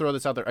me just throw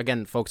this out there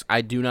again, folks.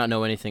 I do not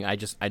know anything. I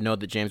know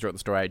that James wrote the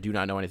story. I do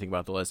not know anything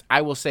about the list. I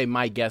will say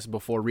my guess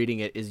before reading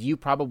it is you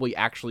probably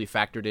actually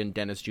factored in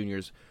Dennis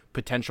Jr.'s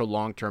potential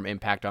long-term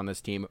impact on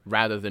this team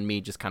rather than me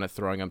just kind of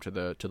throwing him to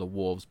the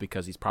wolves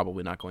because he's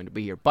probably not going to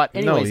be here. But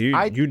anyways,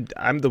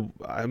 I'm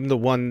the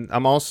one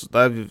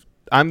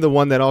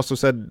that also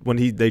said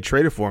when they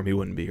traded for him he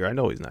wouldn't be here. I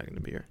know he's not going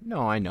to be here.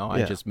 No, I know.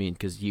 Yeah. I just mean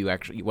because you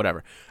actually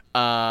whatever.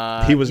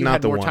 He was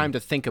not the one. More time to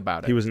think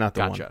about it. He was not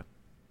the one.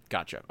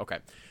 Gotcha. Okay.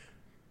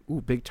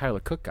 Ooh, big Tyler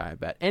Cook guy, I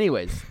bet.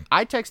 Anyways,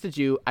 I texted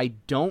you, I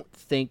don't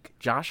think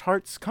Josh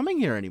Hart's coming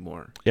here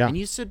anymore. Yeah. And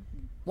you said,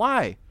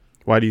 why?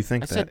 Why do you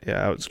think that?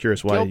 I was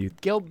curious why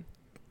Gail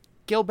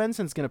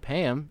Benson's going to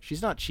pay him.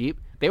 She's not cheap.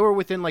 They were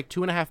within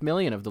 $2.5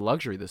 million of the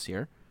luxury this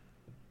year.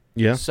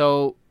 Yeah.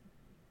 So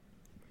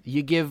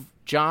you give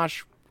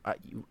Josh,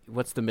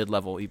 what's the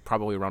mid-level? He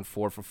probably around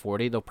 4 for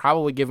 40. They'll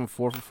probably give him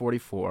 4 for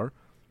 44.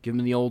 Give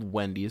him the old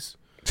Wendy's.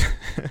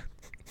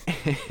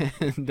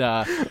 And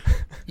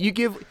you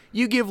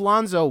give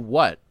Lonzo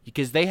what?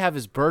 Because they have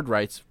his bird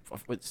rights.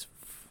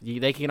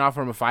 They can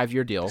offer him a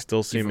 5-year deal. They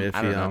still seem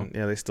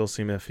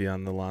iffy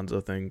on the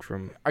Lonzo thing.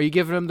 Are you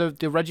giving him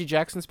the Reggie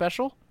Jackson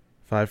special?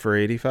 5 for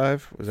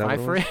 85? Was that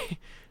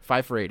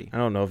 5 for 80? I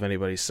don't know if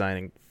anybody's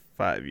signing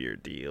 5-year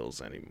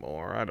deals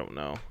anymore. I don't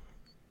know.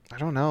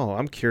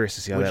 I'm curious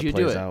to see how that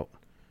plays out.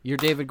 You're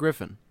David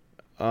Griffin.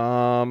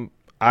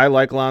 I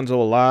like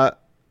Lonzo a lot.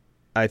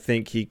 I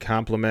think he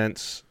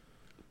complements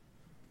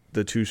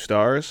the 2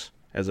 stars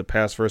as a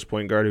pass-first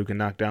point guard who can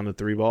knock down the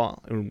 3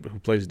 ball and who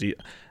plays D.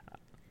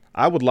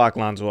 I would lock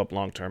Lonzo up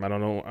long term. I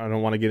don't know. I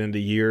don't want to get into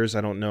years.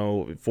 I don't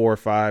know 4 or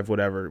 5,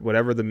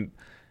 whatever the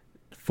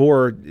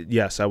 4.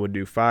 Yes, I would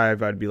do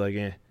 5. I'd be like,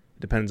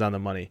 depends on the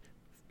money.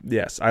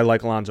 Yes, I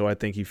like Lonzo. I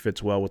think he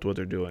fits well with what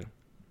they're doing.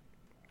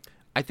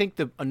 I think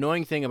the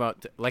annoying thing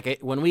about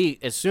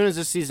as soon as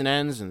this season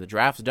ends and the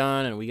draft's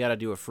done and we got to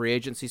do a free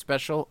agency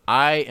special,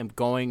 I am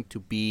going to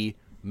be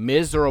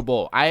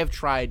miserable. I have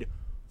tried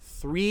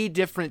 3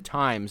 different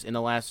times in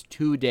the last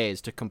 2 days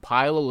to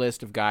compile a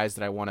list of guys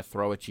that I want to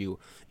throw at you,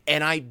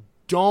 and I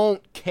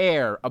don't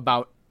care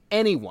about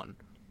anyone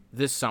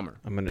this summer.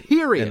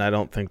 Period. And I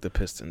don't think the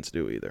Pistons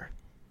do either.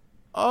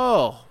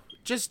 Oh,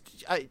 just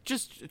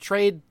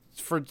trade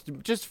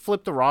just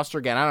flip the roster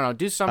again. I don't know.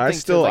 Do something.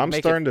 I'm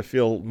starting to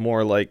feel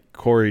more like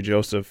Corey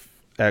Joseph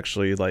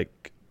actually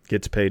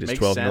gets paid his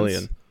 $12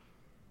 million.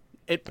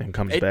 it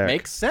comes back.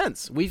 Makes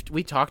sense. We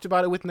talked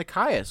about it with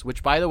Nikias,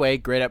 which, by the way,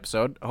 great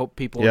episode. I hope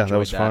people enjoyed that. Yeah, that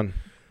was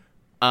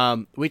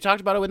fun. We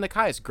talked about it with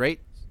Nikias.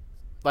 Great,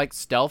 like,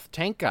 stealth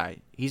tank guy.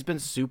 He's been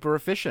super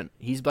efficient.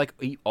 He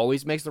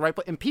always makes the right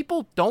play. And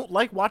people don't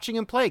like watching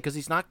him play because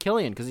he's not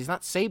Killian, because he's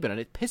not Saban, and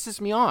it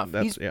pisses me off.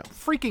 He's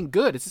freaking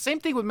good. It's the same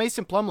thing with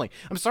Mason Plumlee.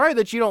 I'm sorry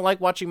that you don't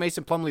like watching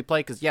Mason Plumlee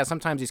play because, yeah,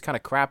 sometimes he's kind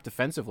of crap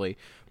defensively.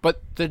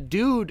 But the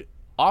dude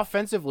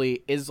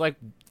offensively is like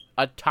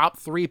a top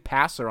 3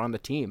 passer on the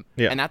team.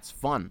 Yeah. And that's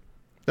fun.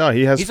 No,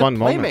 he's fun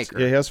moments.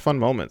 Yeah, he has fun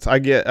moments.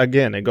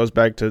 Again, it goes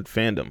back to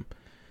fandom.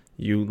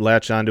 You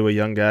latch onto a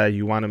young guy,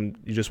 you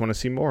just want to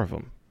see more of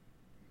him.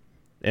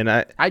 And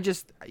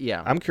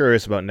I'm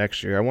curious about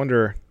next year. I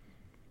wonder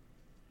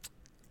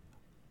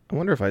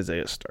if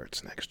Isaiah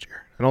starts next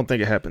year. I don't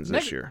think it happens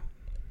this year.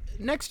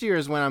 Next year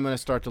is when I'm going to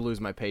start to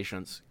lose my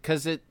patience,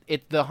 because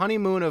the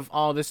honeymoon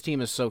of this team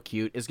is so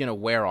cute is going to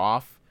wear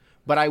off.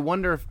 But I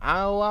wonder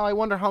I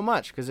wonder how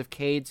much, because if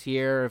Cade's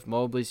here, if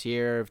Mobley's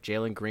here, if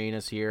Jalen Green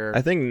is here,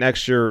 I think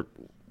next year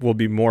will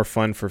be more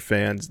fun for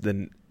fans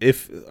than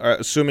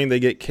assuming they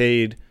get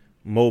Cade,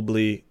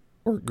 Mobley,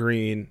 or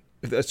Green.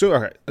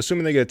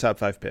 Assuming they get a top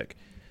 5 pick.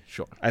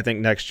 Sure. I think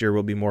next year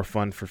will be more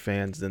fun for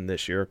fans than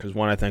this year because,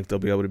 1, I think they'll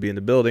be able to be in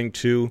the building.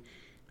 2,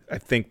 I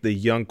think the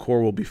young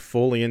core will be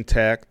fully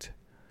intact.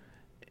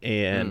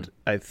 And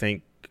I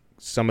think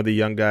some of the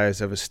young guys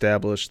have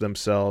established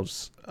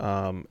themselves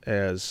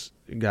as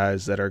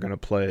guys that are going to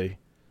play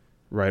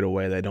right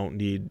away. They don't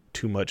need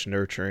too much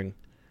nurturing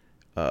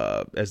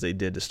as they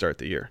did to start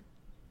the year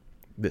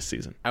this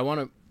season. I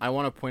want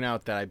to point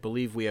out that I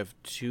believe we have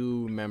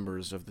 2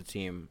 members of the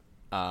team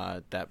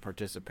that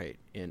participate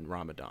in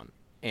Ramadan.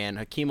 And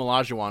Hakeem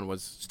Olajuwon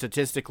was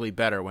statistically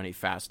better when he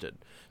fasted.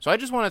 So I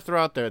just want to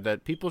throw out there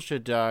that people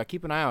should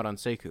keep an eye out on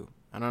Sekou.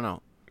 I don't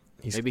know.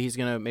 Maybe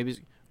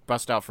he's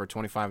bust out for a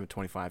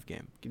 25-25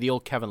 game. The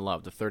old Kevin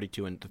Love, the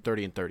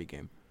 30-30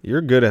 game.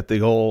 You're good at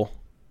the old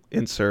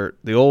insert,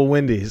 the old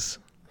Wendy's.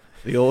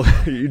 The old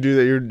you do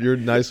that. You're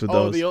nice with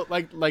those. The old,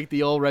 like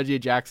the old Reggie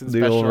Jackson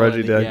special. The old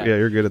Reggie Jackson. Yeah,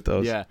 you're good at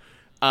those. Yeah.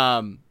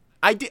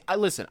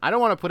 Listen, I don't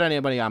want to put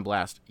anybody on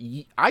blast.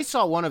 I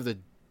saw one of the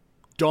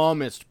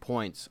dumbest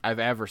points I've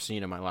ever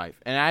seen in my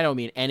life. And I don't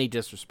mean any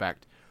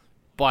disrespect.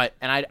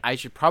 And I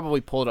should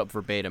probably pull it up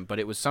verbatim, but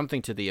it was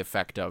something to the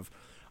effect of,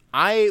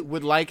 I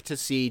would like to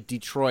see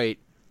Detroit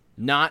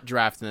not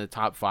draft in the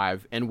top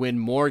 5 and win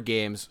more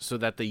games so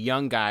that the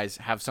young guys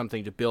have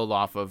something to build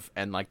off of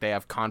and like they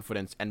have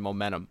confidence and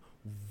momentum.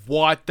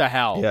 What the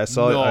hell? Yeah, I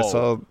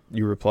saw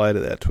you reply to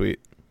that tweet.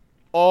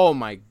 Oh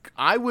my!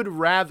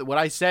 What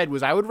I said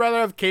was I would rather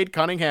have Cade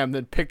Cunningham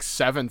than pick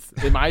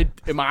 7th.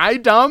 Am I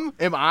dumb?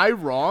 Am I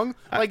wrong?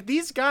 Like,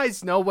 these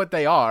guys know what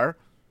they are.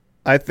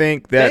 I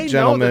think that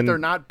gentleman know that they're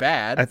not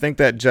bad. I think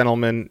that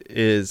gentleman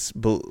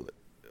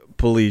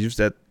believes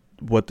that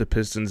what the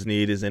Pistons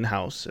need is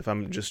in-house, if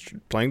I'm just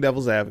playing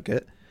devil's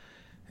advocate,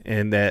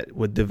 and that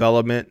with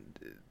development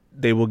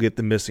they will get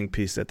the missing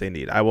piece that they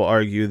need. I will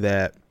argue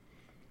that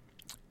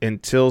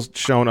until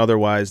shown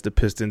otherwise, the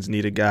Pistons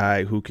need a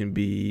guy who can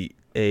be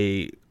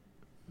a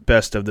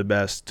best of the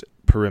best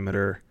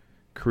perimeter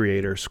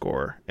creator,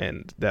 scorer,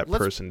 and that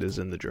person is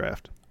in the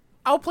draft.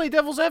 I'll play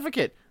devil's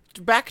advocate.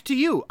 Back to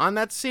you on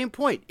that same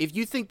point. If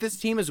you think this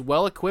team is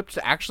well equipped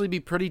to actually be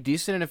pretty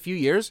decent in a few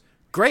years,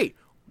 great.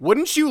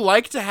 Wouldn't you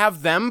like to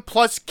have them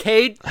plus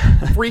Cade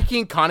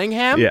freaking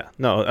Cunningham? Yeah,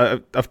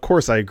 no, of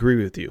course I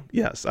agree with you.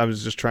 Yes, I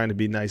was just trying to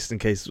be nice in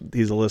case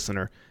he's a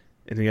listener.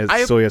 And he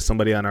has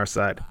somebody on his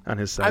side.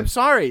 I'm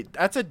sorry.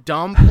 That's a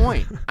dumb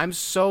point.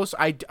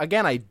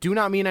 I do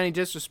not mean any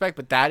disrespect,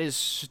 but that is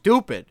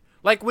stupid.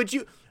 Like,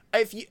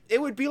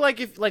 it would be like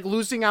if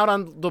losing out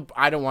on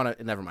I don't want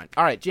to, never mind.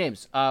 All right,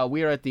 James,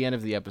 we are at the end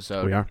of the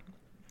episode. We are.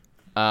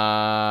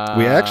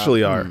 We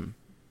actually are.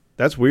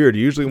 That's weird.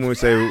 Usually when we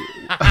say...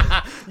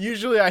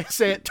 Usually I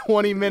say it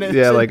 20 minutes.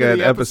 Yeah, like at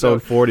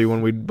episode 40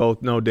 when we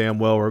both know damn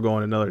well we're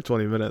going another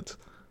 20 minutes.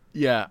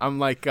 Yeah, I'm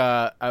like,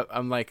 all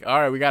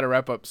right, we got to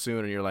wrap up soon,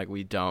 and you're like,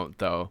 we don't,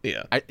 though.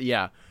 Yeah.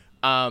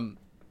 I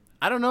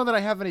don't know that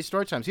I have any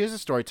story times. Here's a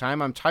story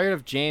time. I'm tired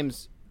of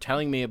James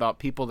telling me about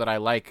people that I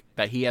like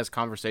that he has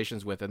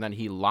conversations with, and then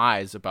he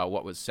lies about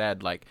what was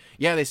said. Like,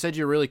 yeah, they said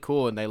you're really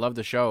cool, and they love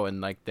the show,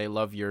 and like they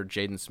love your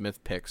Jaden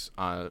Smith picks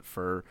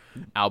for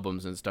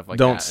albums and stuff like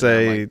that. Don't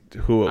say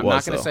who it was. I'm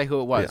not going to say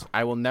who it was. Yeah.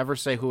 I will never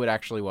say who it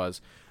actually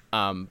was.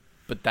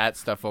 But that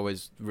stuff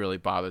always really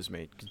bothers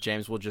me because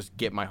James will just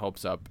get my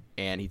hopes up,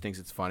 and he thinks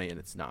it's funny, and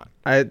it's not.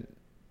 I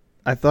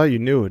thought you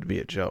knew it would be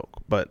a joke,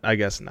 but I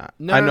guess not.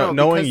 No,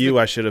 knowing you,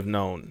 I should have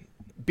known.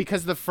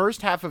 Because the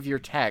first half of your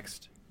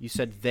text, you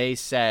said they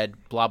said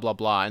blah blah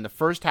blah, and the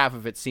first half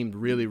of it seemed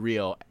really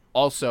real.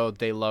 Also,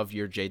 they love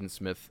your Jaden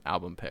Smith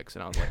album picks,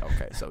 and I was like,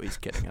 okay, so he's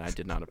kidding, and I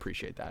did not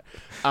appreciate that.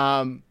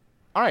 All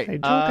right,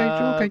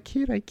 I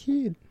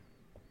kid.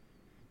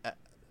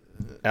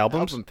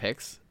 Album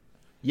picks,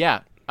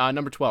 yeah.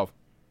 Number 12.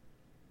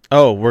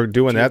 Oh, we're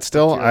doing that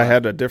still? I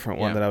had a different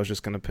one that I was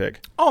just going to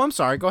pick. Oh, I'm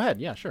sorry. Go ahead.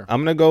 Yeah, sure.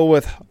 I'm going to go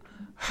with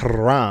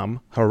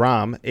Haram,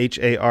 Haram,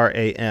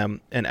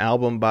 an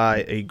album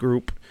by a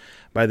group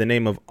by the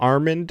name of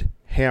Armand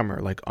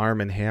Hammer, like Arm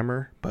and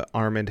Hammer, but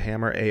Armand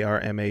Hammer,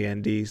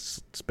 ARMAND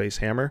space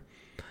Hammer.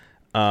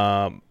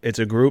 It's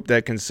a group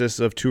that consists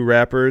of two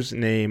rappers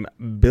named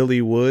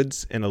Billy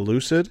Woods and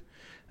Elucid.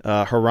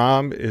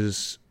 Haram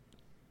is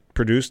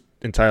produced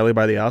entirely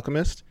by The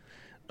Alchemist.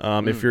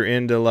 If you're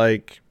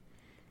into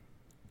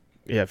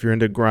if you're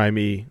into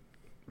grimy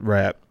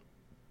rap,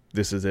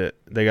 this is it.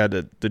 They got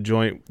the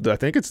joint. I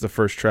think it's the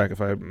first track,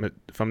 if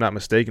I'm not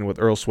mistaken, with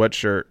Earl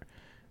Sweatshirt.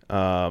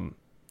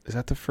 Is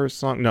that the first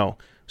song? No,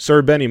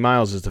 Sir Benny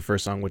Miles is the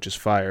first song, which is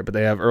fire. But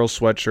they have Earl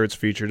Sweatshirts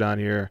featured on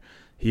here.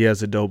 He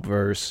has a dope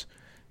verse.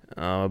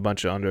 A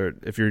bunch of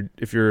if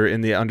you're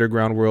in the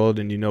underground world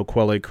and you know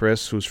Quelle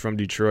Chris, who's from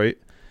Detroit,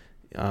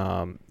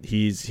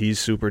 he's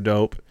super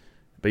dope.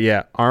 But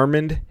yeah,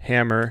 Armand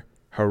Hammer,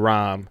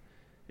 Haram.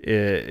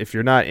 If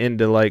you're not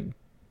into like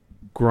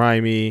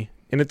grimy,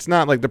 and it's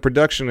not like the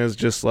production is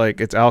just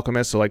like it's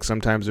Alchemist, so like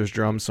sometimes there's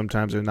drums,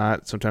 sometimes they're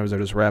not, sometimes they're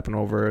just rapping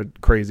over a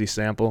crazy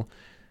sample.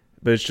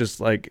 But it's just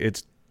like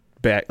it's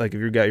back, like if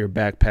you got your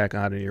backpack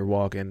on and you're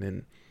walking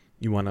and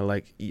you want to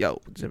like, yo,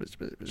 you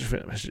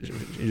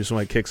just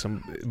want to kick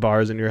some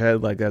bars in your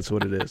head, like that's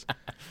what it is.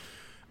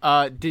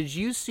 Did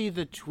you see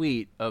the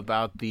tweet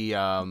about the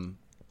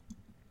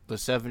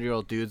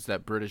 7-year-old dudes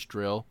that British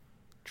drill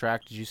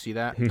track? Did you see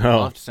that? No.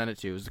 I'll have to send it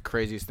to you. It was the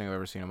craziest thing I've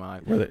ever seen in my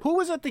life. Who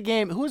was at the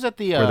game? Who was at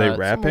the? Were they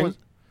rapping?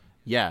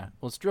 Yeah,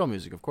 well, it's drill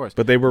music, of course.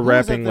 But they were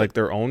rapping like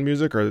their own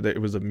music, or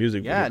it was a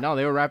music video? Yeah, no,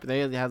 they were rapping.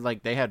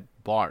 They had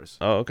bars.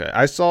 Oh, okay.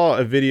 I saw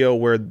a video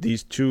where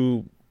these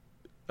two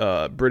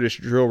British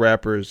drill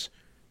rappers,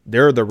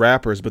 they're the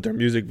rappers, but their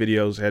music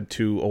videos had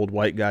two old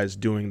white guys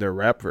doing their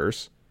rap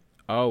verse.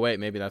 Oh, wait,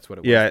 maybe that's what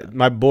it was. Yeah, then.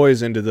 my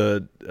boy's into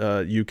the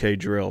UK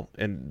drill,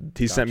 and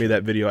he sent me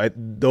that video.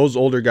 Those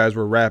older guys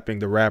were rapping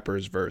the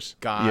rapper's verse.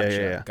 Gotcha.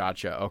 Yeah.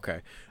 Gotcha.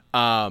 Okay.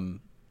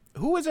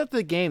 Who was at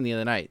the game the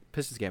other night?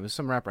 Pistons game. It was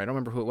some rapper. I don't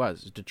remember who it was.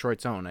 It was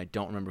Detroit's own. I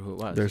don't remember who it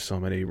was. There's so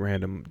many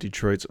random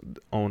Detroit's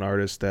own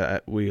artists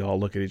that we all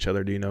look at each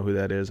other. Do you know who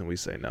that is? And we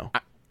say no.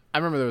 I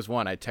remember there was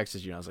one. I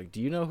texted you, and I was like, do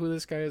you know who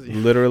this guy is?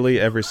 Literally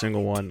every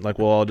single one. Like,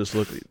 we'll all just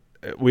look.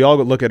 We all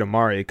look at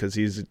Amari because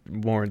he's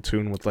more in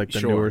tune with, like,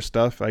 the newer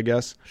stuff, I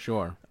guess.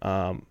 Sure.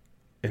 And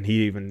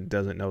he even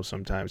doesn't know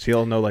sometimes.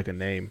 He'll know, like, a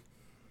name.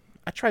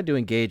 I tried to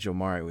engage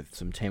Omari with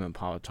some Tame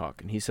Impala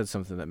talk, and he said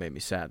something that made me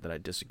sad that I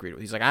disagreed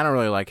with. He's like, I don't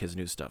really like his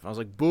new stuff. I was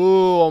like,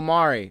 boo,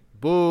 Omari,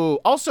 boo.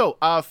 Also,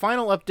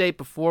 final update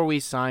before we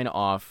sign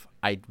off.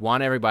 I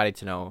want everybody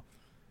to know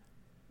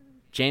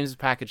James'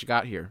 package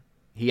got here.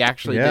 He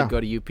actually did go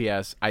to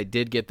UPS. I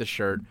did get the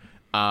shirt.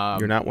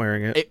 You're not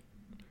wearing it?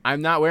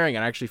 I'm not wearing it.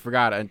 I actually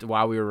forgot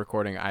while we were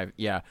recording.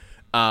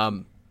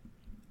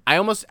 I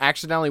almost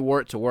accidentally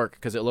wore it to work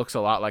because it looks a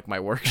lot like my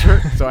work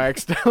shirt. So I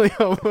accidentally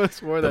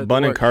almost wore that. The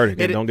bun and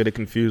cardigan. Don't get it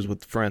confused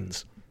with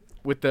Friends.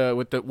 With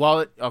the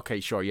wallet. Okay,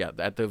 sure, yeah.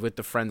 With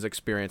the Friends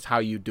experience. How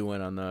you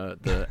doing on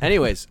the?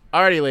 Anyways,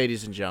 alrighty,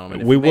 ladies and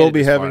gentlemen. We will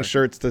be having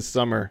shirts this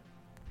summer.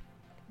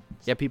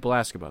 Yeah, people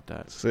ask about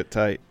that. Sit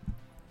tight.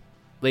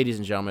 Ladies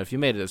and gentlemen, if you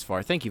made it this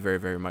far, thank you very,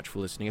 very much for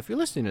listening. If you're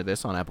listening to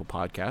this on Apple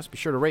Podcasts, be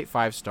sure to rate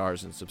 5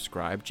 stars and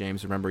subscribe.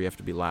 James, remember you have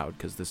to be loud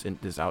because this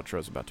outro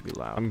is about to be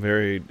loud. I'm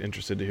very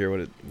interested to hear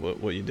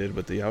what you did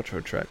with the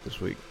outro track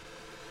this week.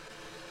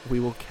 We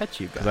will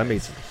catch you guys. Because I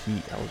made some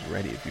heat. I was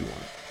ready if you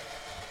want.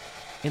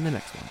 In the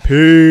next one.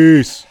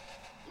 Peace.